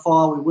be in the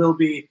fall. We will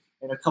be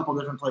in a couple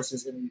different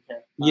places in the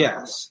UK.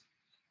 Yes.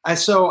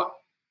 So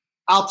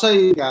I'll tell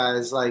you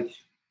guys,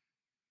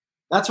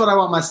 that's what I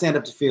want my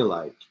stand-up to feel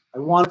like. I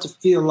want it to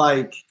feel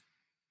like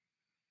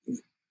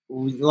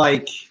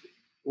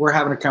we're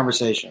having a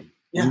conversation.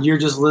 Yeah. And you're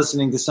just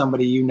listening to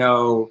somebody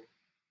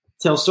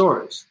tell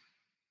stories.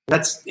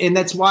 That's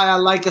why I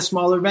like a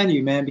smaller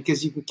venue, man,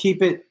 because you can keep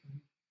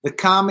the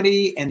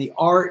comedy and the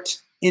art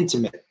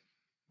intimate.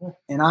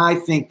 And I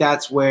think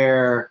that's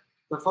where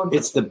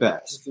it's the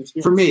best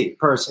for me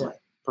personally.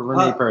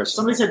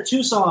 Somebody said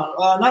Tucson,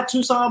 not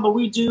Tucson, but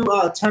we do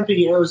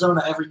Tempe,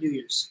 Arizona every New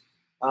Year's.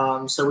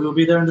 So we will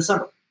be there in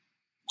December.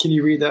 Can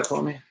you read that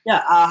for me?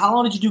 Yeah. How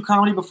long did you do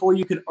comedy before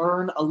you could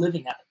earn a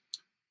living at it?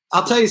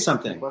 I'll tell you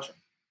something.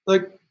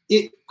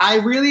 I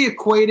really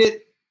equate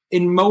it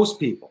in most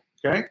people.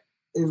 Okay.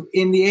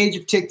 In the age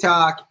of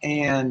TikTok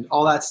and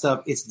all that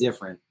stuff, it's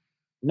different.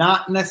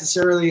 Not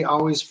necessarily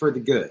always for the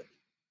good.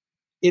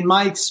 In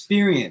my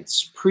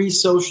experience,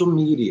 pre-social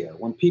media,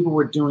 when people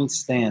were doing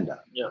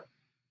stand-up,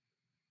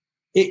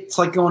 it's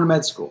like going to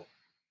med school.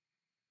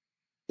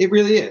 It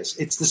really is.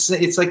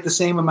 It's like the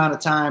same amount of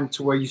time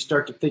to where you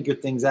start to figure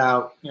things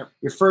out. Yeah.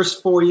 Your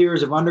first 4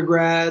 years of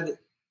undergrad,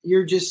 you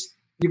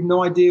have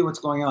no idea what's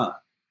going on.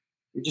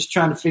 You're just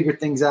trying to figure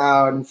things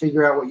out and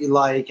figure out what you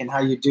like and how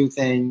you do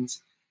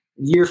things.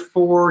 Year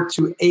 4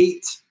 to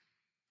 8,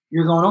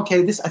 you're going,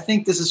 okay, I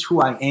think this is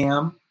who I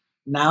am.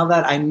 Now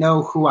that I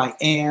know who I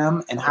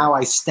am and how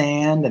I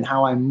stand and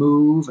how I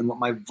move and what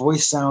my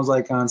voice sounds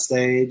like on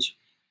stage,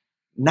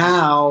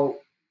 now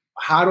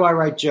how do I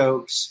write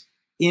jokes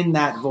in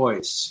that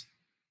voice?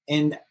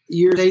 And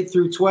years 8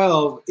 through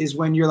 12 is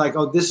when you're like,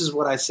 oh, this is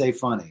what I say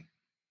funny.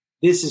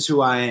 This is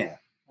who I am.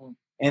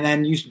 And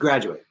then you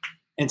graduate.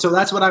 And so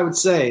that's what I would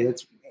say.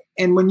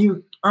 And when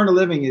you earn a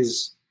living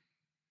is,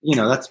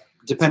 that's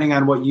depending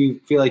on what you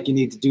feel like you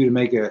need to do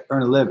to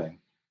earn a living.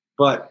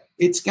 But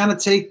it's going to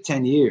take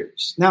 10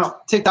 years. Now,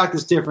 TikTok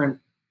is different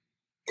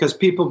because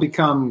people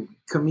become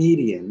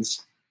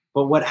comedians.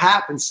 But what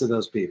happens to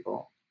those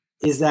people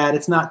is that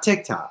it's not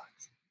TikTok.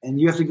 And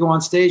you have to go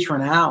on stage for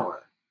an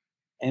hour.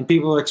 and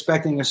people are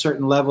expecting a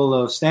certain level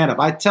of stand-up.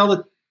 I tell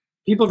the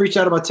people reach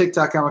out about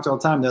TikTok comics all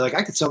the time. They're like,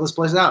 I could sell this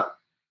place out.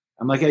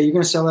 I'm like, hey, you're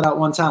going to sell it out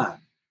one time.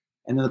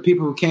 And then the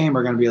people who came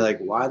are going to be like,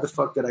 why the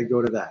fuck did I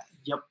go to that?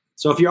 Yep.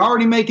 So if you're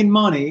already making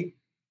money,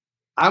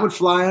 I would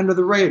fly under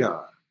the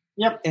radar.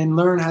 Yep. And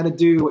learn how to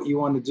do what you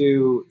want to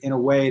do in a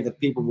way that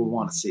people will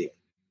want to see it.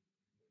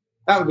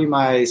 That would be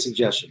my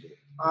suggestion to you.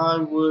 I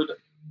would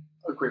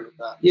agree with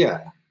that.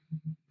 Yeah.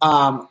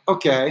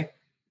 Okay.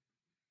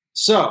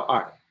 So, all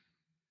right.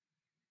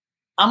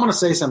 I'm going to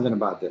say something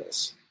about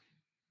this.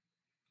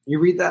 You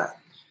read that?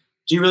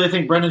 Do you really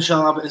think Brendan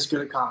Schaub is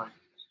good at comedy?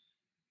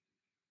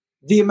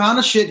 The amount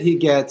of shit he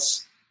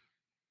gets,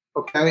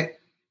 okay,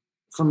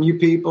 from you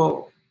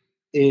people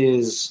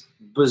is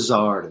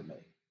bizarre to me.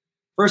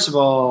 First of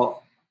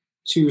all,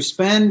 to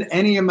spend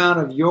any amount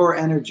of your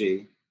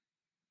energy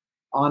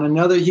on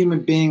another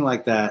human being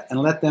like that and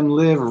let them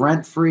live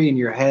rent-free in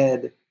your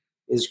head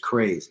is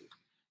crazy.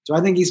 So I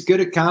think he's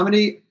good at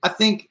comedy. I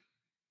think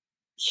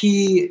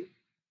he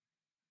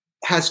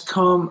has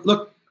come.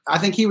 Look, I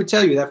think he would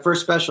tell you that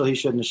first special he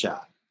shouldn't have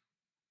shot.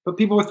 But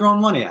people were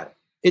throwing money at it.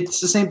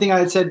 It's the same thing I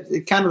had said,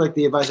 kind of like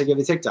the advice I gave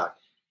to TikTok.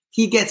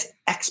 He gets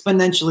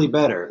exponentially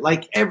better.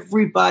 Like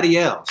everybody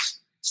else,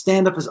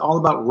 stand-up is all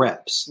about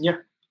reps. Yeah.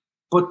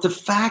 But the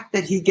fact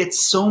that he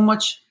gets so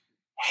much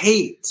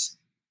hate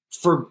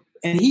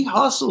and he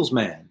hustles,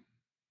 man.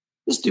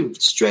 This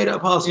dude straight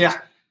up hustles. Yeah.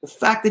 The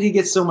fact that he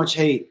gets so much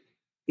hate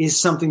is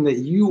something that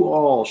you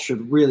all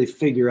should really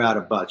figure out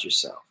about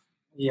yourself.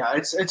 Yeah,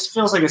 it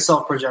feels like a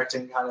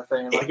self-projecting kind of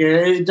thing. Like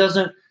it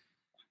doesn't.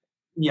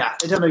 Yeah,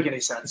 it doesn't make any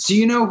sense. Do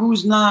you know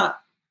who's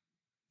not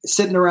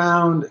sitting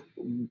around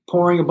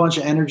pouring a bunch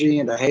of energy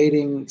into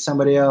hating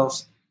somebody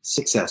else?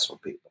 Successful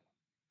people.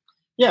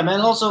 Yeah,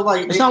 man. Also,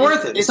 like it's not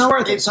worth it. It's not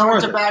worth it. It's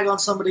hard to bag on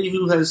somebody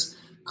who has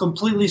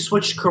completely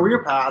switched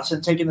career paths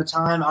and taken the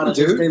time out of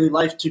his daily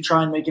life to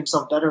try and make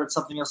himself better at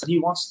something else that he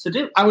wants to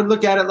do. I would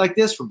look at it like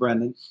this for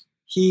Brendan.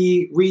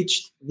 He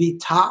reached the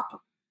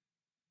top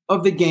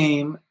of the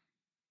game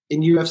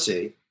in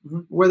UFC,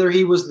 whether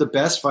he was the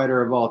best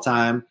fighter of all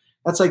time.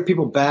 That's like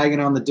people bagging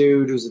on the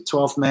dude who's the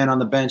 12th man on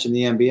the bench in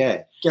the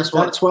NBA. Guess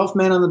what? That 12th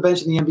man on the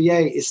bench in the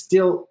NBA is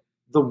still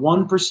the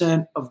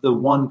 1% of the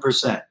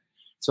 1%.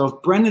 So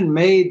if Brendan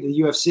made the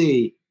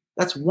UFC,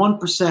 that's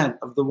 1%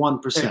 of the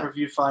 1%.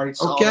 Pay-per-view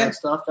fights, all that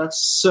stuff. That's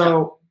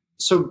so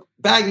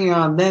bagging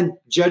on, then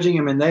judging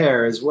him in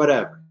there is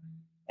whatever.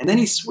 And then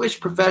he switched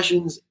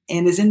professions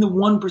and is in the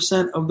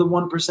 1% of the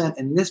 1%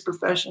 in this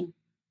profession.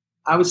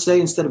 I would say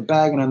instead of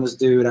bagging on this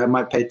dude, I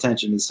might pay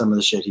attention to some of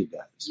the shit he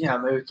does. Yeah,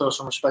 maybe throw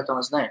some respect on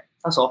his name.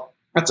 That's all.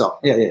 That's all.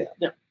 Yeah.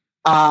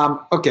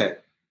 Okay.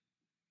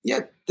 Yeah,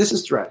 this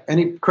is right.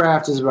 Any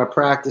craft is about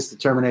practice,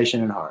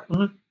 determination, and heart.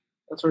 Mm-hmm.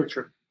 That's very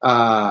true. You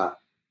know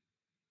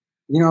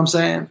what I'm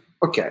saying?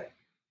 Okay.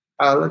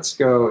 Let's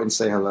go and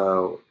say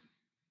hello.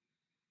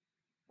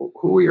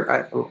 Who are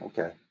your...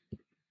 okay.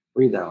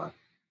 Read that one.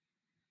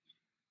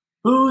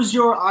 Who's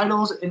your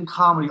idols in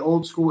comedy,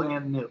 old school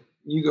and new?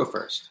 You go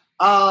first.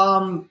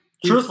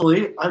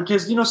 Truthfully,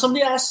 because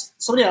somebody asked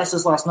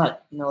this last night.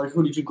 Like,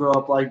 who did you grow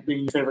up like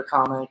being your favorite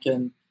comic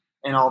and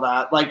all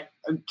that? Like,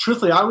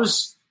 truthfully, I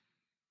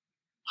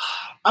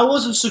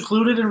wasn't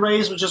secluded and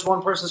raised with just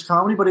one person's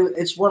comedy, but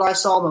it's what I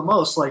saw the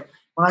most. Like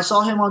when I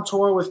saw him on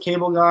tour with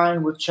Cable Guy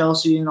and with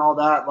Chelsea and all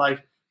that,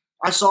 like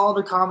I saw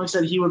the comics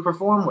that he would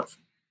perform with,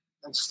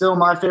 and still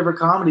my favorite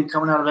comedy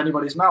coming out of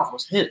anybody's mouth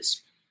was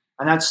his,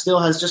 and that still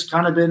has just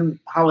kind of been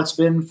how it's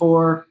been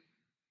for.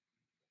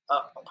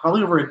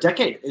 Probably over a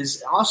decade,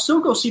 is I'll still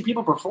go see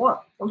people perform.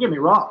 Don't get me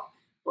wrong.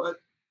 But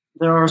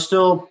there are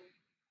still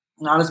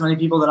not as many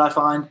people that I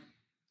find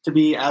to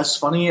be as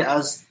funny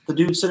as the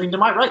dude sitting to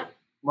my right.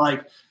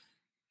 Like,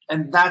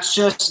 and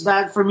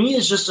that for me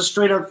is just a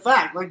straight up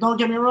fact. Like, don't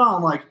get me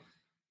wrong. Like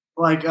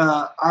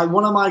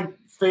one of my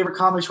favorite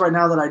comics right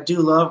now that I do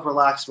love,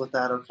 relax with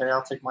that. Okay.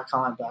 I'll take my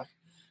comment back.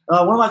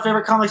 One of my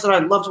favorite comics that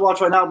I'd love to watch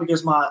right now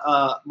because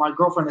my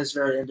girlfriend is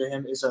very into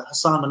him is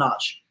Hassan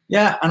Minhaj.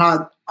 Yeah,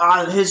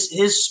 and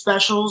his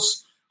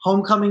specials,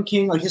 Homecoming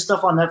King, like his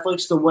stuff on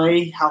Netflix, the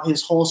way how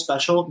his whole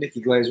special, Nikki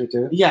Glaser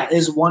too,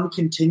 is one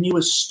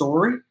continuous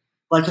story.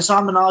 Like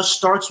Hassan Minhaj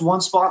starts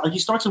one spot, like he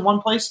starts in one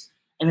place,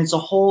 and it's a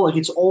whole, like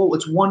it's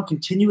one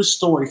continuous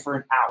story for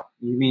an hour.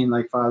 You mean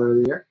like Father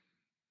of the Year?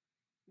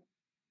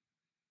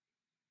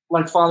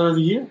 Like Father of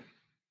the Year?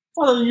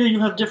 Father of the Year, you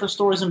have different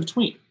stories in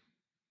between.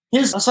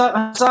 His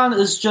Hassan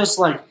is just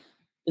like.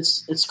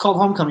 It's called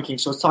Homecoming King,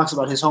 so it talks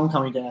about his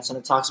homecoming dance, and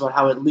it talks about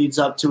how it leads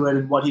up to it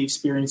and what he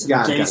experienced in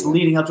the days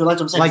leading up to it.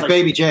 That's what I'm saying. Like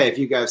Baby J, if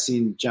you guys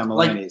seen John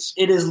Mulaney's.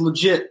 Like, it is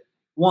legit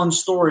one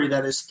story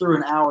that is through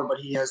an hour, but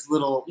he has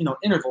little,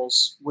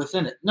 intervals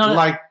within it. No,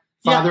 like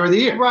Father of the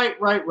Year. Right.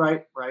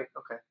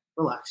 Okay,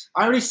 relax.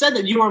 I already said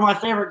that you are my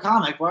favorite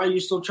comic. Why are you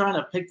still trying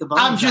to pick the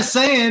bones? I'm just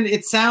saying,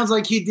 it sounds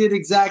like he did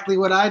exactly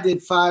what I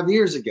did 5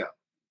 years ago.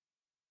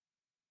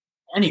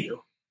 Anywho.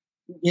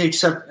 Yeah,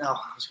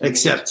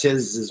 except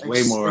his is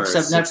way more.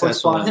 Except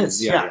Netflix bought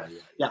his. Yeah.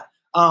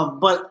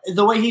 But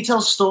the way he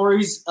tells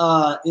stories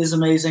is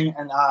amazing,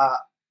 and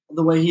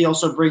the way he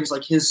also brings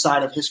like his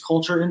side of his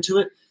culture into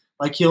it.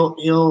 Like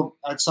he'll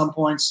at some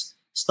points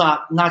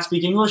not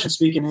speak English and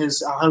speak in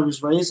his how he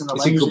was raised in the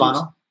language. Is he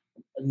Cubano?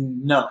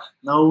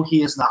 No,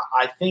 he is not.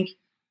 I think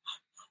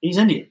he's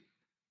Indian.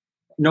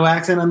 No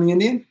accent on the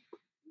Indian?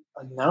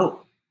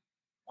 No.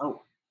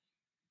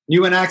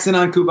 You an accent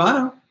on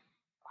Cubano?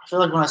 I feel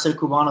like when I say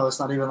Cubano, it's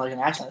not even like an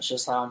accent. It's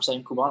just how I'm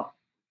saying Cubano.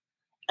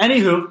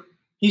 Anywho,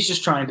 he's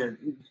just trying to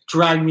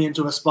drag me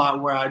into a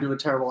spot where I do a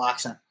terrible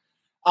accent.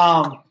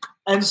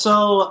 And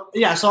so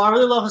I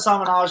really love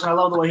Hassan Minhaj, and I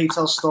love the way he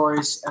tells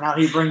stories and how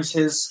he brings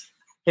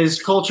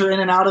his culture in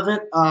and out of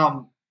it.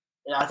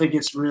 I think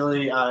it's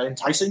really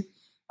enticing.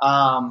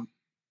 I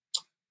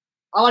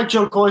like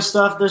Joe Coy's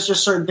stuff. There's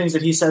just certain things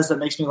that he says that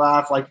makes me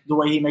laugh, like the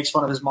way he makes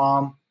fun of his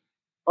mom,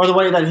 or the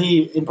way that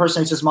he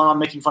impersonates his mom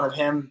making fun of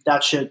him.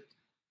 That shit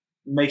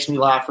makes me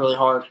laugh really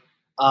hard.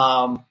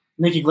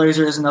 Nikki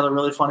Glazer is another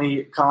really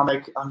funny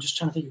comic. I'm just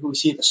trying to think of who we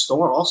see at the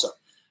store also.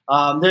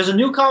 There's a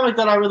new comic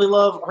that I really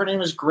love. Her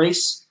name is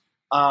Grace.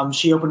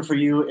 She opened for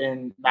you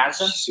in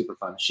Madison. She's super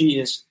funny. She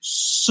is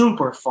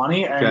super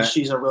funny, and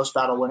she's a roast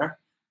battle winner.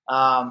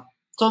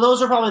 So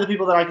those are probably the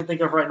people that I can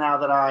think of right now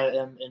that I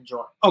am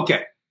enjoying.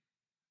 Okay.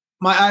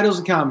 My idols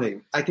in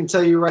comedy. I can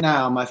tell you right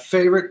now, my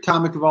favorite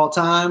comic of all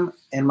time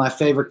and my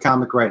favorite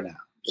comic right now.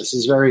 This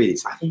is very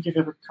easy. I think your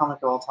favorite comic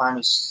of all time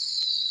is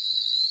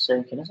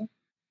Sam Kinison?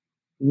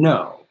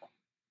 No.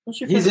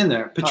 What's your He's favorite? in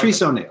there. Patrice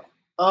O'Neill.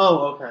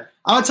 Oh, okay.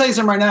 I'm going to tell you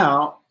something right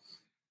now.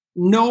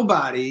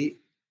 Nobody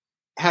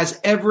has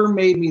ever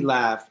made me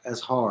laugh as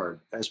hard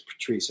as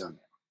Patrice O'Neill.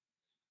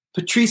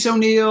 Patrice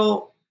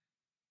O'Neill,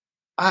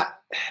 I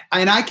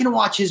can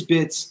watch his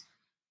bits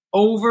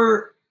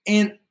over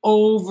and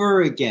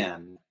over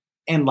again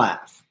and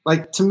laugh.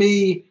 Like, to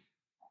me,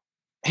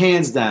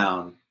 hands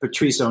down,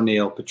 Patrice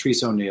O'Neill.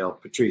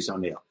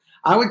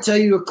 I would tell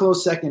you a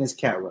close second is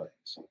Cat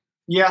Williams.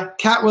 Yeah.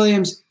 Cat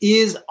Williams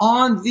is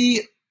on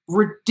the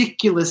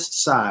ridiculous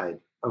side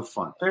of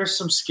fun. There's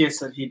some skits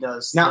that he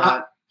does.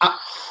 Now,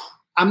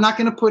 I'm not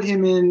going to put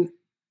him in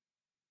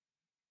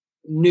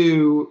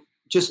new,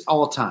 just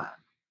all time.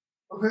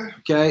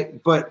 Okay.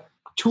 But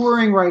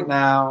touring right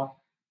now,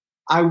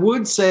 I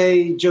would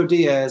say Joe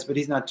Diaz, but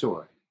he's not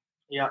touring.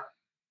 Yeah.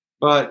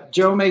 But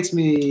Joe makes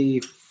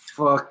me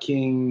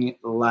fucking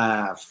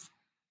laugh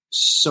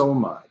so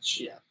much.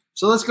 Yeah.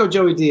 So let's go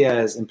Joey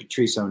Diaz and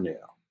Patrice O'Neill.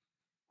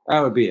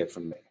 That would be it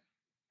from me.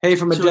 Hey,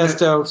 from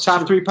Modesto,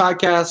 top 3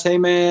 podcasts. Hey,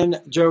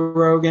 man, Joe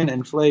Rogan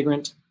and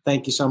Flagrant.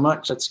 Thank you so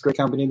much. That's a great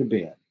company to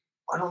be in.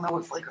 I don't know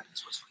what Flagrant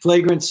is.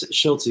 Flagrant's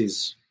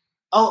Schultz's.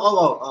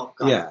 Oh.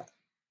 God.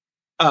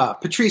 Yeah.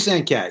 Patrice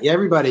and Cat. Yeah,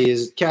 everybody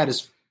is. Cat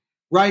is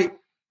right.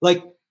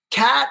 Like,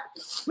 Cat,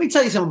 let me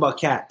tell you something about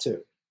Cat,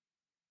 too.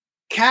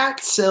 Cat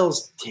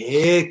sells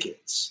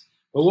tickets.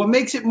 But what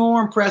makes it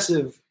more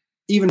impressive,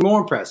 even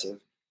more impressive,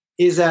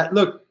 is that,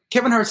 look,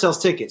 Kevin Hart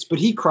sells tickets, but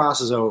he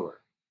crosses over.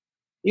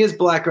 He has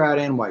black crowd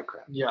and white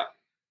crowd. Yeah.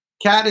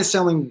 Cat is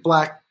selling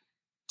black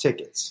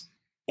tickets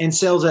and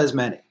sells as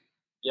many.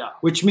 Yeah.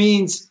 Which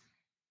means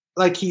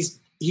like he's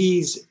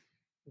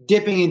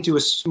dipping into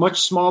a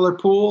much smaller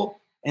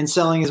pool and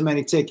selling as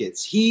many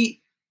tickets.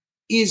 He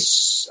is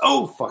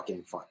so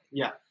fucking funny.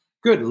 Yeah.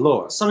 Good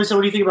Lord. Somebody said,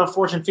 what do you think about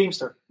Fortune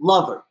Feimster?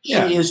 Love her. She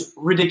is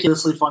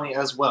ridiculously funny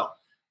as well.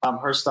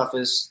 Her stuff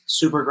is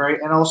super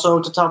great. And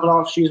also, to top it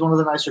off, she's one of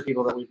the nicer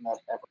people that we've met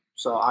ever.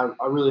 So I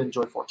really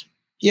enjoy Fortune.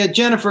 Yeah,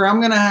 Jennifer, I'm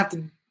going to have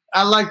to –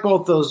 I like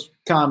both those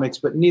comics,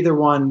 but neither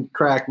one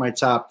cracked my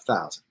top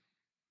 1,000.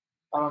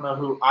 I don't know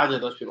who either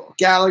of those people are.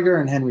 Gallagher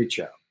and Henry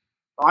Cho.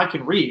 Oh, I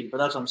can read, but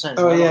that's what I'm saying.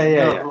 Oh, I don't know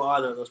yeah. who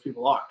either of those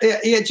people are.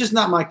 Yeah, just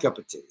not my cup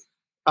of tea.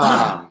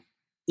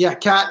 Yeah,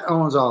 Cat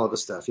owns all of the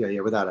stuff. Yeah,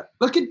 without it.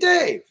 Look at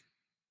Dave.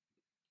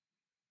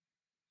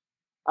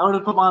 I would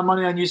have put my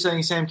money on you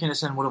saying Sam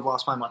Kinison would have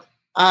lost my money.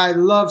 I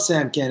love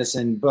Sam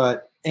Kinison,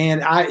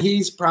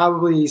 he's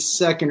probably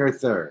second or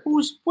third.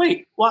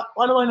 Why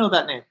do I know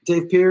that name?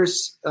 Dave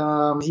Pierce,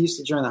 he used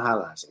to join the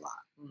Highlights a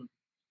lot.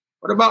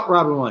 What about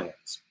Robin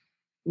Williams?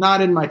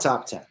 Not in my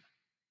top 10.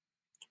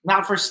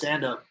 Not for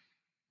stand-up.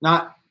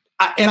 Not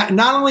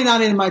only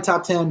not in my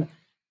top 10,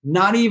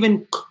 not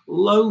even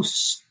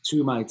close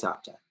to my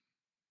top 10.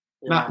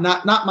 Yeah.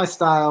 Not my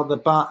style.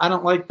 I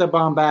don't like the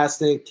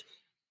bombastic.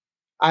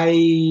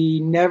 I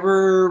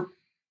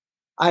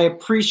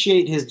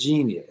appreciate his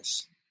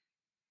genius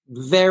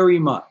very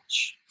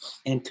much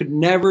and could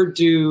never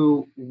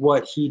do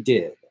what he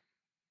did.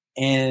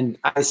 And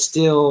I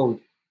still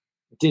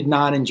did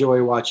not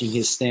enjoy watching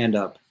his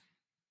stand-up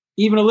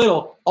even a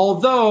little,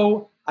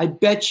 although I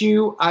bet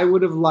you I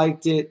would have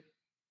liked it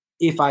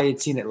if I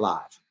had seen it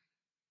live.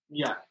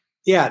 Yeah.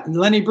 Yeah,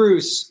 Lenny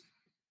Bruce,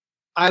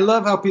 I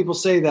love how people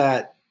say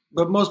that,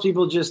 but most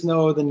people just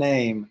know the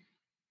name.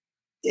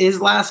 His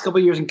last couple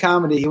of years in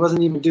comedy, he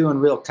wasn't even doing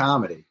real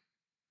comedy.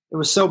 It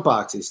was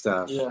soapboxy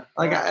stuff. Yeah.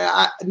 Like,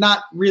 I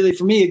not really,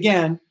 for me,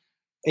 again,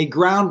 a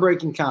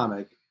groundbreaking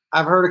comic.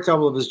 I've heard a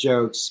couple of his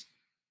jokes.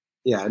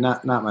 Yeah,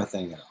 not my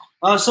thing at all.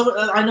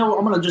 I know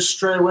I'm going to just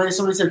stray away.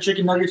 Somebody said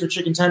chicken nuggets or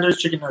chicken tenders,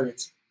 chicken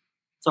nuggets.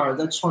 Sorry,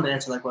 I just wanted to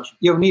answer that question.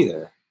 Yo,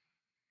 neither.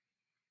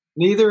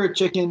 Neither are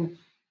chicken.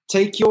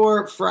 Take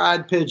your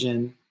fried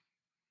pigeon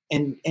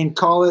and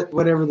call it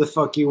whatever the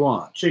fuck you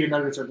want. Chicken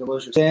nuggets are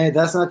delicious.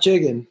 That's not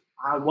chicken.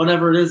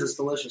 Whatever it is, it's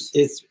delicious.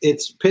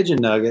 It's pigeon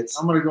nuggets.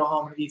 I'm gonna go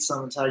home and eat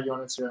some and tag you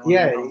on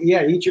Instagram.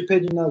 Yeah. Eat your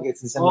pigeon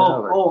nuggets and send it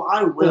over.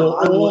 I will.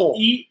 I will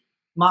eat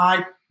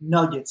my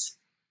nuggets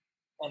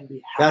and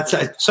be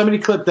happy. Somebody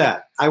clip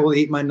that. I will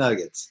eat my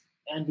nuggets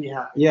and be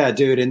happy. Yeah,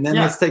 dude. And then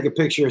let's take a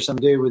picture of some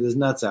dude with his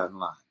nuts out in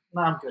line.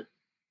 No, I'm good.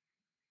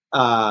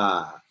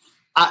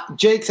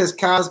 Jake says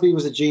Cosby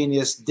was a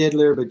genius,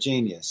 diddler, but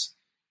genius.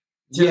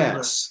 Diddler.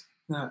 Yes.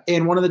 Yeah.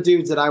 And one of the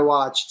dudes that I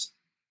watched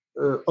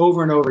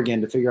over and over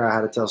again to figure out how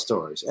to tell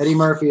stories. Eddie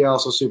Murphy,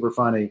 also super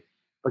funny.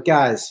 But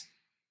guys,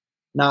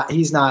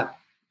 he's not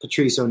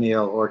Patrice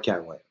O'Neal or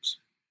Cat Williams.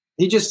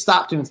 He just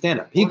stopped doing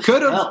stand-up. He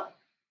could have.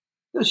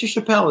 No,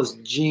 Chappelle is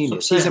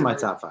genius. He's in my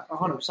top 5.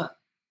 100%.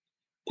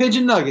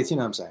 Pigeon nuggets, you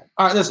know what I'm saying.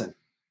 All right, listen.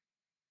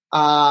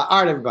 All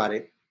right,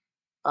 everybody.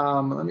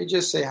 Let me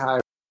just say hi.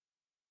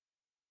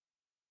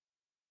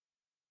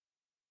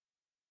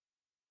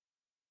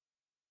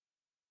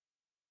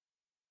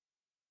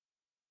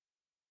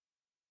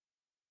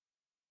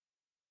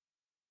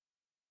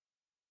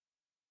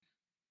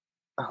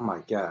 Oh my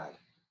God.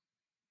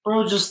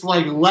 Bro just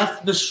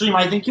left the stream.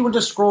 I think you went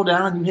to scroll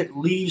down and you hit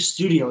leave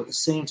studio at the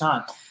same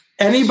time.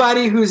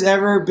 Anybody who's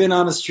ever been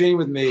on a stream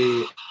with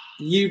me,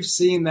 you've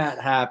seen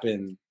that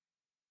happen.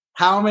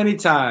 How many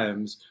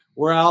times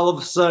where all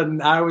of a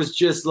sudden I was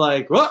just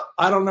like, well,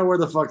 I don't know where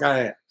the fuck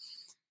I am.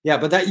 Yeah,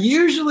 but that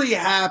usually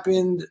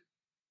happened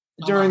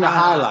during the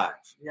high life.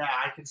 Yeah,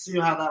 I can see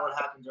how that would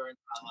happen during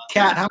the high life.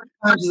 Kat, how many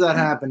times does that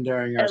happen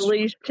during our At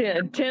stream? least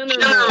 10 or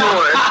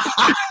more.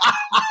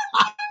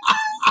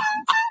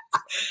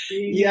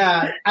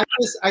 Yeah,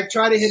 I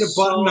try to hit a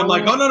button. I'm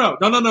like, oh,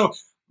 no.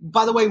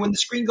 By the way, when the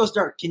screen goes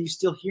dark, can you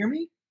still hear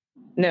me?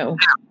 No.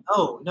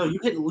 Oh, no, you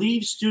hit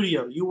leave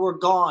studio. You were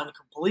gone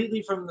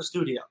completely from the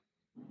studio.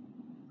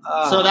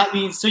 So that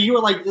means, so you were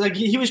like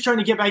he was trying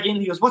to get back in.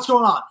 He goes, what's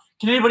going on?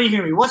 Can anybody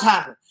hear me? What's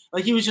happening?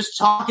 Like he was just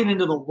talking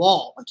into the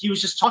wall. Like he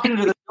was just talking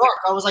into the dark.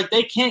 I was like,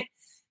 they can't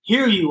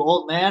hear you,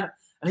 old man.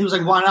 And he was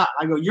like, why not?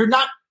 I go, you're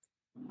not.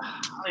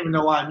 I don't even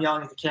know why I'm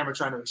yelling at the camera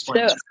trying to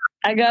explain. So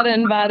I got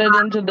invited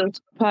into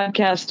this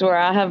podcast where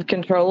I have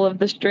control of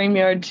the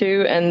StreamYard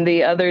too. And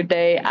the other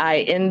day I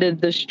ended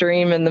the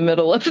stream in the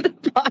middle of the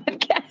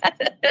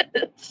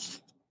podcast.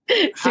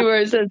 See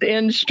where it says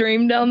end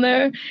stream down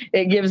there?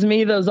 It gives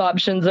me those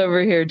options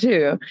over here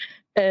too.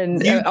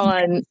 And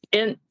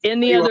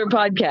in the other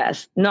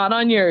podcast, not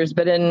on yours,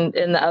 but in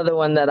the other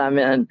one that I'm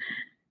in.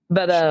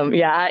 But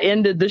I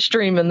ended the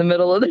stream in the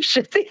middle of the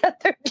shit the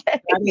other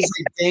day. That is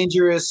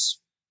dangerous.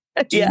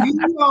 Do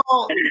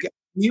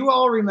you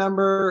all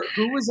remember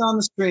who was on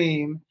the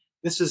stream?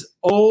 This is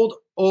old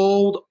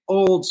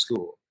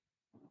school.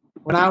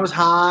 When I was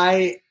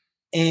high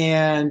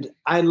and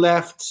I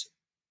left,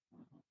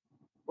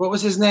 what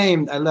was his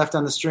name? I left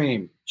on the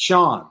stream.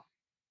 Sean,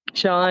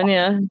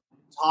 yeah.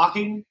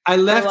 Talking? I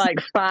left for like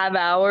 5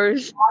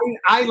 hours.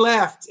 I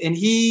left and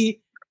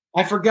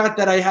I forgot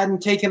that I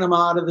hadn't taken him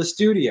out of the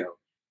studio.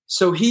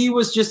 So he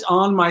was just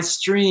on my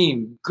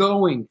stream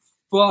going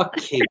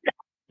fucking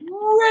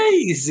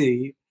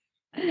crazy.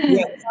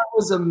 Yeah, that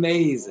was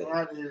amazing.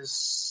 That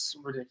is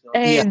ridiculous.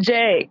 Hey,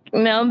 Jake,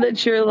 now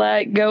that you're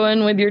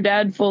going with your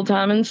dad full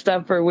time and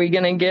stuff, are we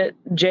going to get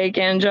Jake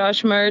and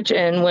Josh merch?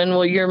 And when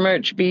will your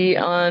merch be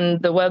on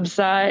the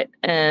website?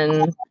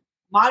 And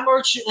my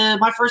merch,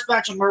 my first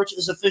batch of merch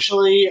is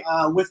officially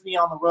with me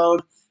on the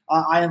road.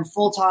 I am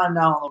full-time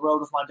now on the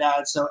road with my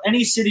dad. So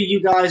any city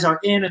you guys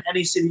are in and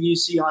any city you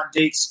see on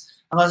dates,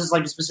 unless it's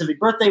like a specific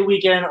birthday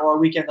weekend or a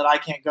weekend that I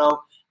can't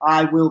go,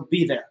 I will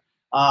be there.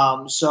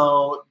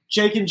 So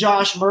Jake and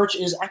Josh merch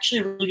is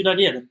actually a really good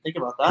idea. I didn't think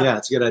about that. Yeah,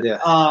 it's a good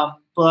idea.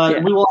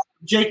 We will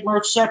have Jake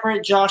merch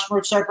separate, Josh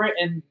merch separate,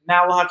 and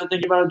now we'll have to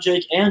think about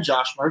Jake and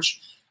Josh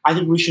merch. I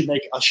think we should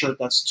make a shirt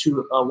that's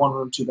one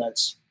room, 2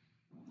 beds.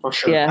 For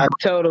sure. Yeah,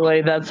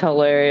 totally. That's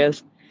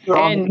hilarious.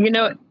 And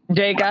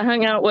Jake, I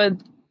hung out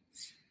with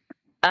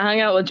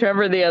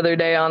Trevor the other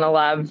day on a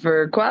live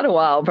for quite a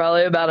while,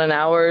 probably about an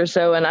hour or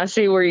so, and I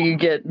see where you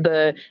get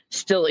the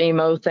still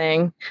emo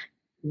thing.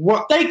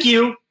 What? Thank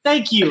you.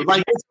 Like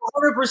it's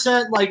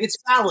 100%. Like it's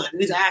valid.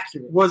 It is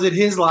accurate. Was it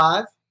his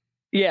live?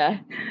 Yeah,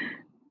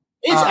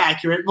 it's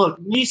accurate.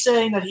 Look, me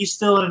saying that he's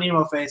still in an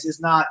emo phase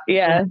is not.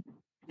 Yeah.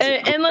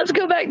 And let's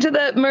go back to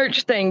that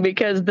merch thing,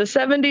 because the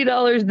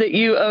 $70 that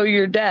you owe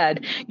your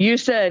dad, you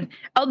said,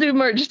 I'll do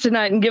merch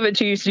tonight and give it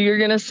to you. So you're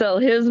going to sell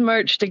his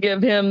merch to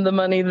give him the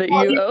money that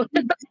you owe.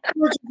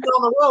 Merch is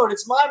on the road.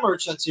 It's my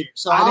merch that's here.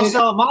 So I'll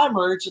sell my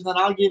merch and then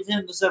I'll give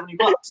him the $70.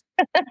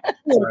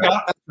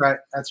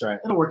 That's right.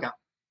 It'll work out.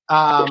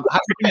 How you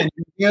been?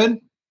 You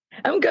good?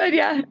 I'm good,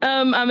 yeah.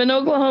 I'm in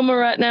Oklahoma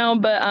right now,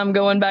 but I'm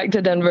going back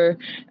to Denver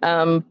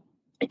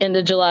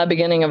into July,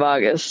 beginning of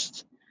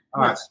August.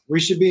 All right. We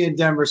should be in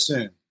Denver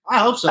soon. I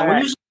hope so. All We're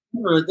right. usually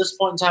in Denver at this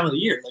point in time of the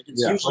year. Like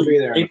it's We'll usually be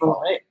there April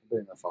or May. We'll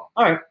be in the fall.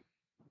 All right.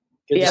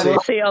 Good to see We'll you.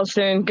 see y'all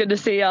soon. Good to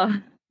see y'all.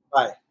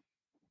 Bye.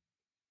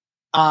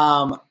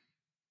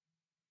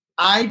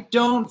 I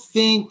don't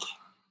think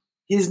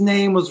his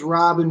name was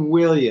Robin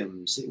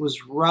Williams. It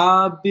was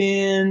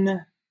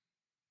Robin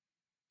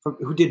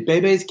who did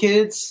Bebe's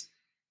Kids.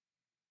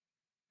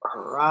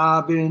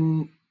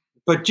 Robin,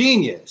 but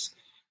genius.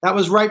 That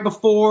was right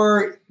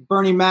before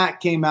Bernie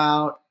Mac came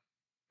out.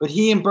 But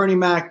he and Bernie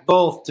Mac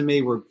both, to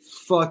me, were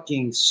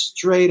fucking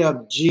straight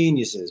up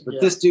geniuses.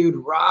 But this dude,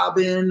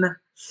 Robin,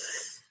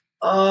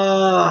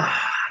 I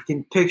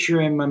can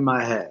picture him in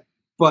my head.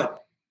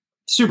 But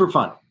super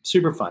funny.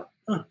 Super funny.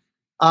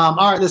 All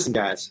right, listen,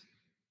 guys.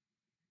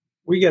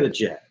 We got a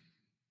jet.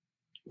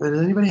 But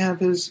does anybody have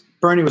his?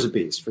 Bernie was a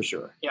beast, for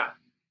sure. Yeah.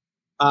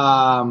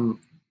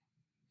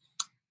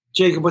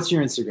 Jacob, what's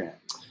your Instagram?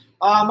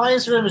 My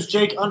Instagram is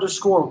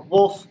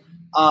Jake_Wolf.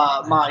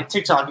 My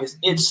TikTok is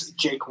It's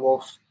Jake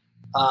Wolf.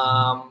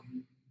 That's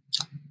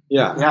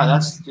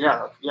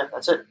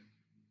it.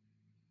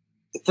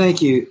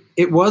 Thank you.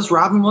 It was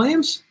Robin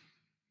Williams?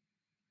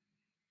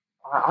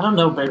 I don't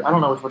know, babe. I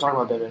don't know if we're talking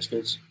about Bebe's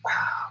Kids.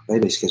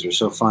 Bebe's Kids were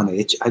so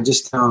funny. I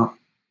just don't.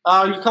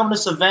 You come to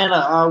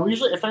Savannah. We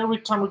usually, if every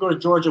time we go to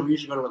Georgia, we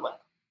usually go to Atlanta.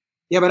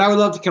 Yeah, but I would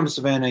love to come to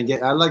Savannah and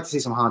I'd like to see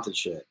some haunted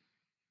shit.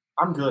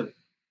 I'm good.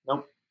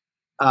 Nope.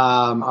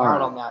 I'm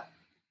hard on that.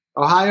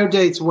 Ohio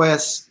dates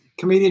West.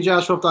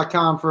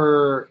 ComedianJoshWolf.com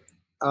for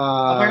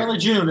apparently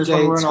June is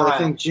when we're in Ohio. I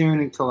think June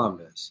in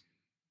Columbus.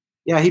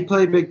 Yeah, he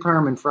played Big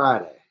Perm in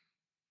Friday.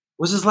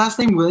 Was his last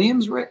name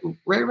Williams? Ray?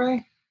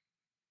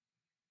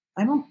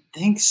 I don't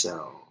think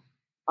so.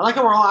 I like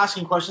how we're all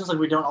asking questions like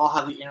we don't all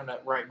have the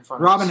internet right in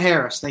front of Robin us.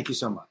 Harris, thank you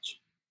so much.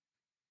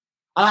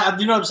 You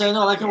know what I'm saying?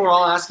 I like how we're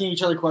all asking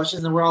each other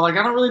questions and we're all like,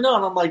 I don't really know.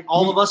 And I'm like,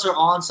 all of us are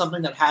on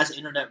something that has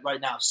internet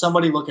right now.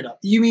 Somebody look it up.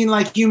 You mean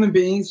like human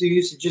beings who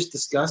used to just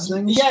discuss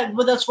things? Yeah,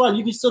 but that's fine.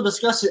 You can still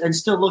discuss it and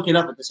still look it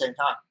up at the same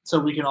time. So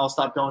we can all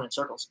stop going in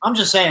circles. I'm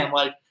just saying,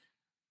 like,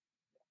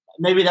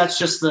 maybe that's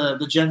just the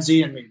Gen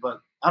Z in me,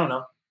 but I don't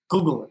know.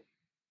 Google it.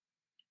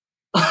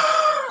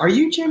 Are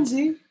you Gen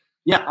Z?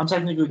 Yeah, I'm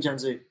technically Gen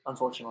Z,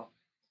 unfortunately.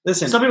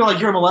 Listen. Some people are like,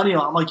 you're a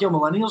millennial. I'm like, yo,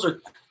 millennials are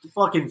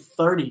fucking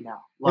 30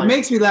 now. Like, it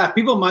makes me laugh.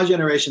 People in my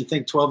generation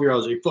think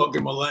 12-year-olds are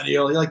fucking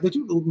millennial. You're like,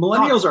 dude,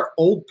 millennials are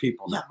old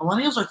people now. Yeah,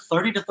 millennials are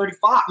 30 to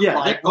 35. Yeah,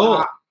 like, they're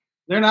old.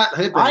 They're not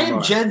hip anymore. I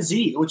am Gen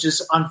Z, which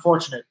is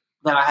unfortunate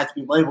that I had to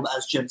be labeled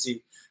as Gen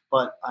Z,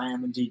 but I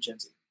am indeed Gen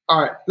Z.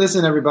 All right,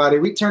 listen, everybody.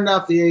 We turned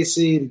off the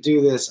AC to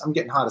do this. I'm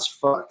getting hot as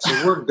fuck,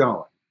 so we're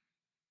going.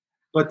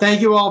 But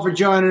thank you all for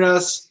joining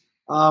us.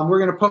 We're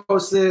going to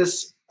post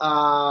this.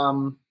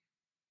 And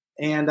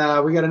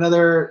we got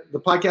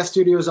the podcast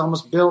studio is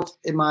almost built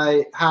in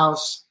my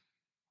house.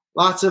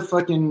 Lots of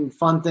fucking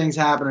fun things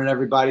happening,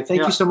 everybody.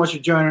 Thank you so much for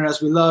joining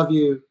us. We love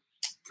you.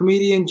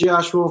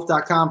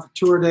 ComedianJoshWolf.com for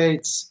tour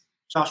dates.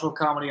 Josh Wolf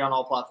Comedy on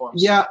all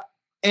platforms. Yeah.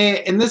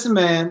 And listen,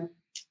 man,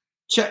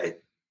 check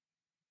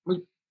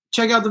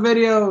out the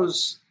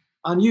videos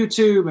on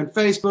YouTube and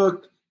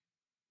Facebook.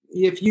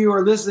 If you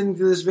are listening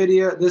to this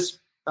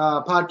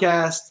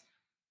podcast,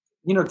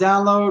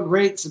 download,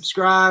 rate,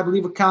 subscribe,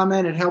 leave a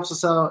comment. It helps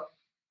us out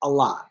a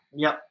lot.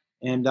 Yep.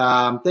 And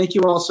thank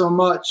you all so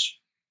much.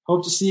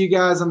 Hope to see you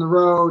guys on the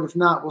road. If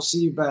not, we'll see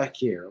you back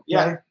here. Okay?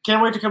 Yeah.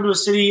 Can't wait to come to a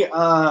city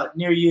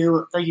near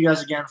you. Thank you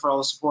guys again for all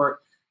the support.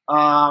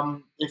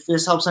 If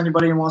this helps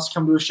anybody and wants to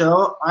come to a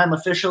show, I'm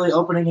officially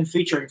opening and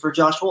featuring for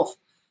Josh Wolf.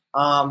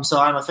 So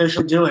I'm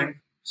officially doing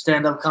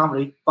stand-up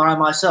comedy by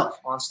myself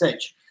on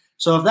stage.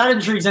 So if that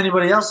intrigues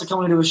anybody else to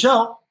come into a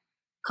show,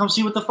 come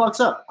see what the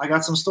fuck's up. I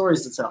got some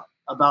stories to tell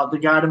about the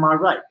guy to my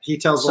right. He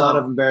tells a lot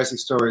of embarrassing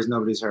stories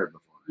nobody's heard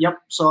before. Yep.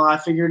 So I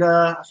figured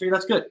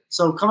that's good.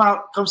 So come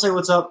out, come say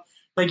what's up.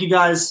 Thank you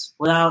guys.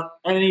 Without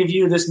any of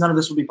you, none of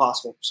this would be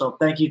possible. So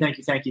thank you. We'll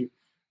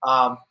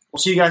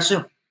see you guys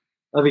soon.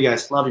 Love you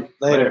guys. Love you.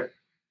 Later.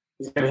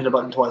 He's gonna hit a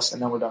button twice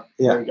and then we're done.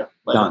 Yeah. There we go.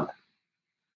 Later. Done.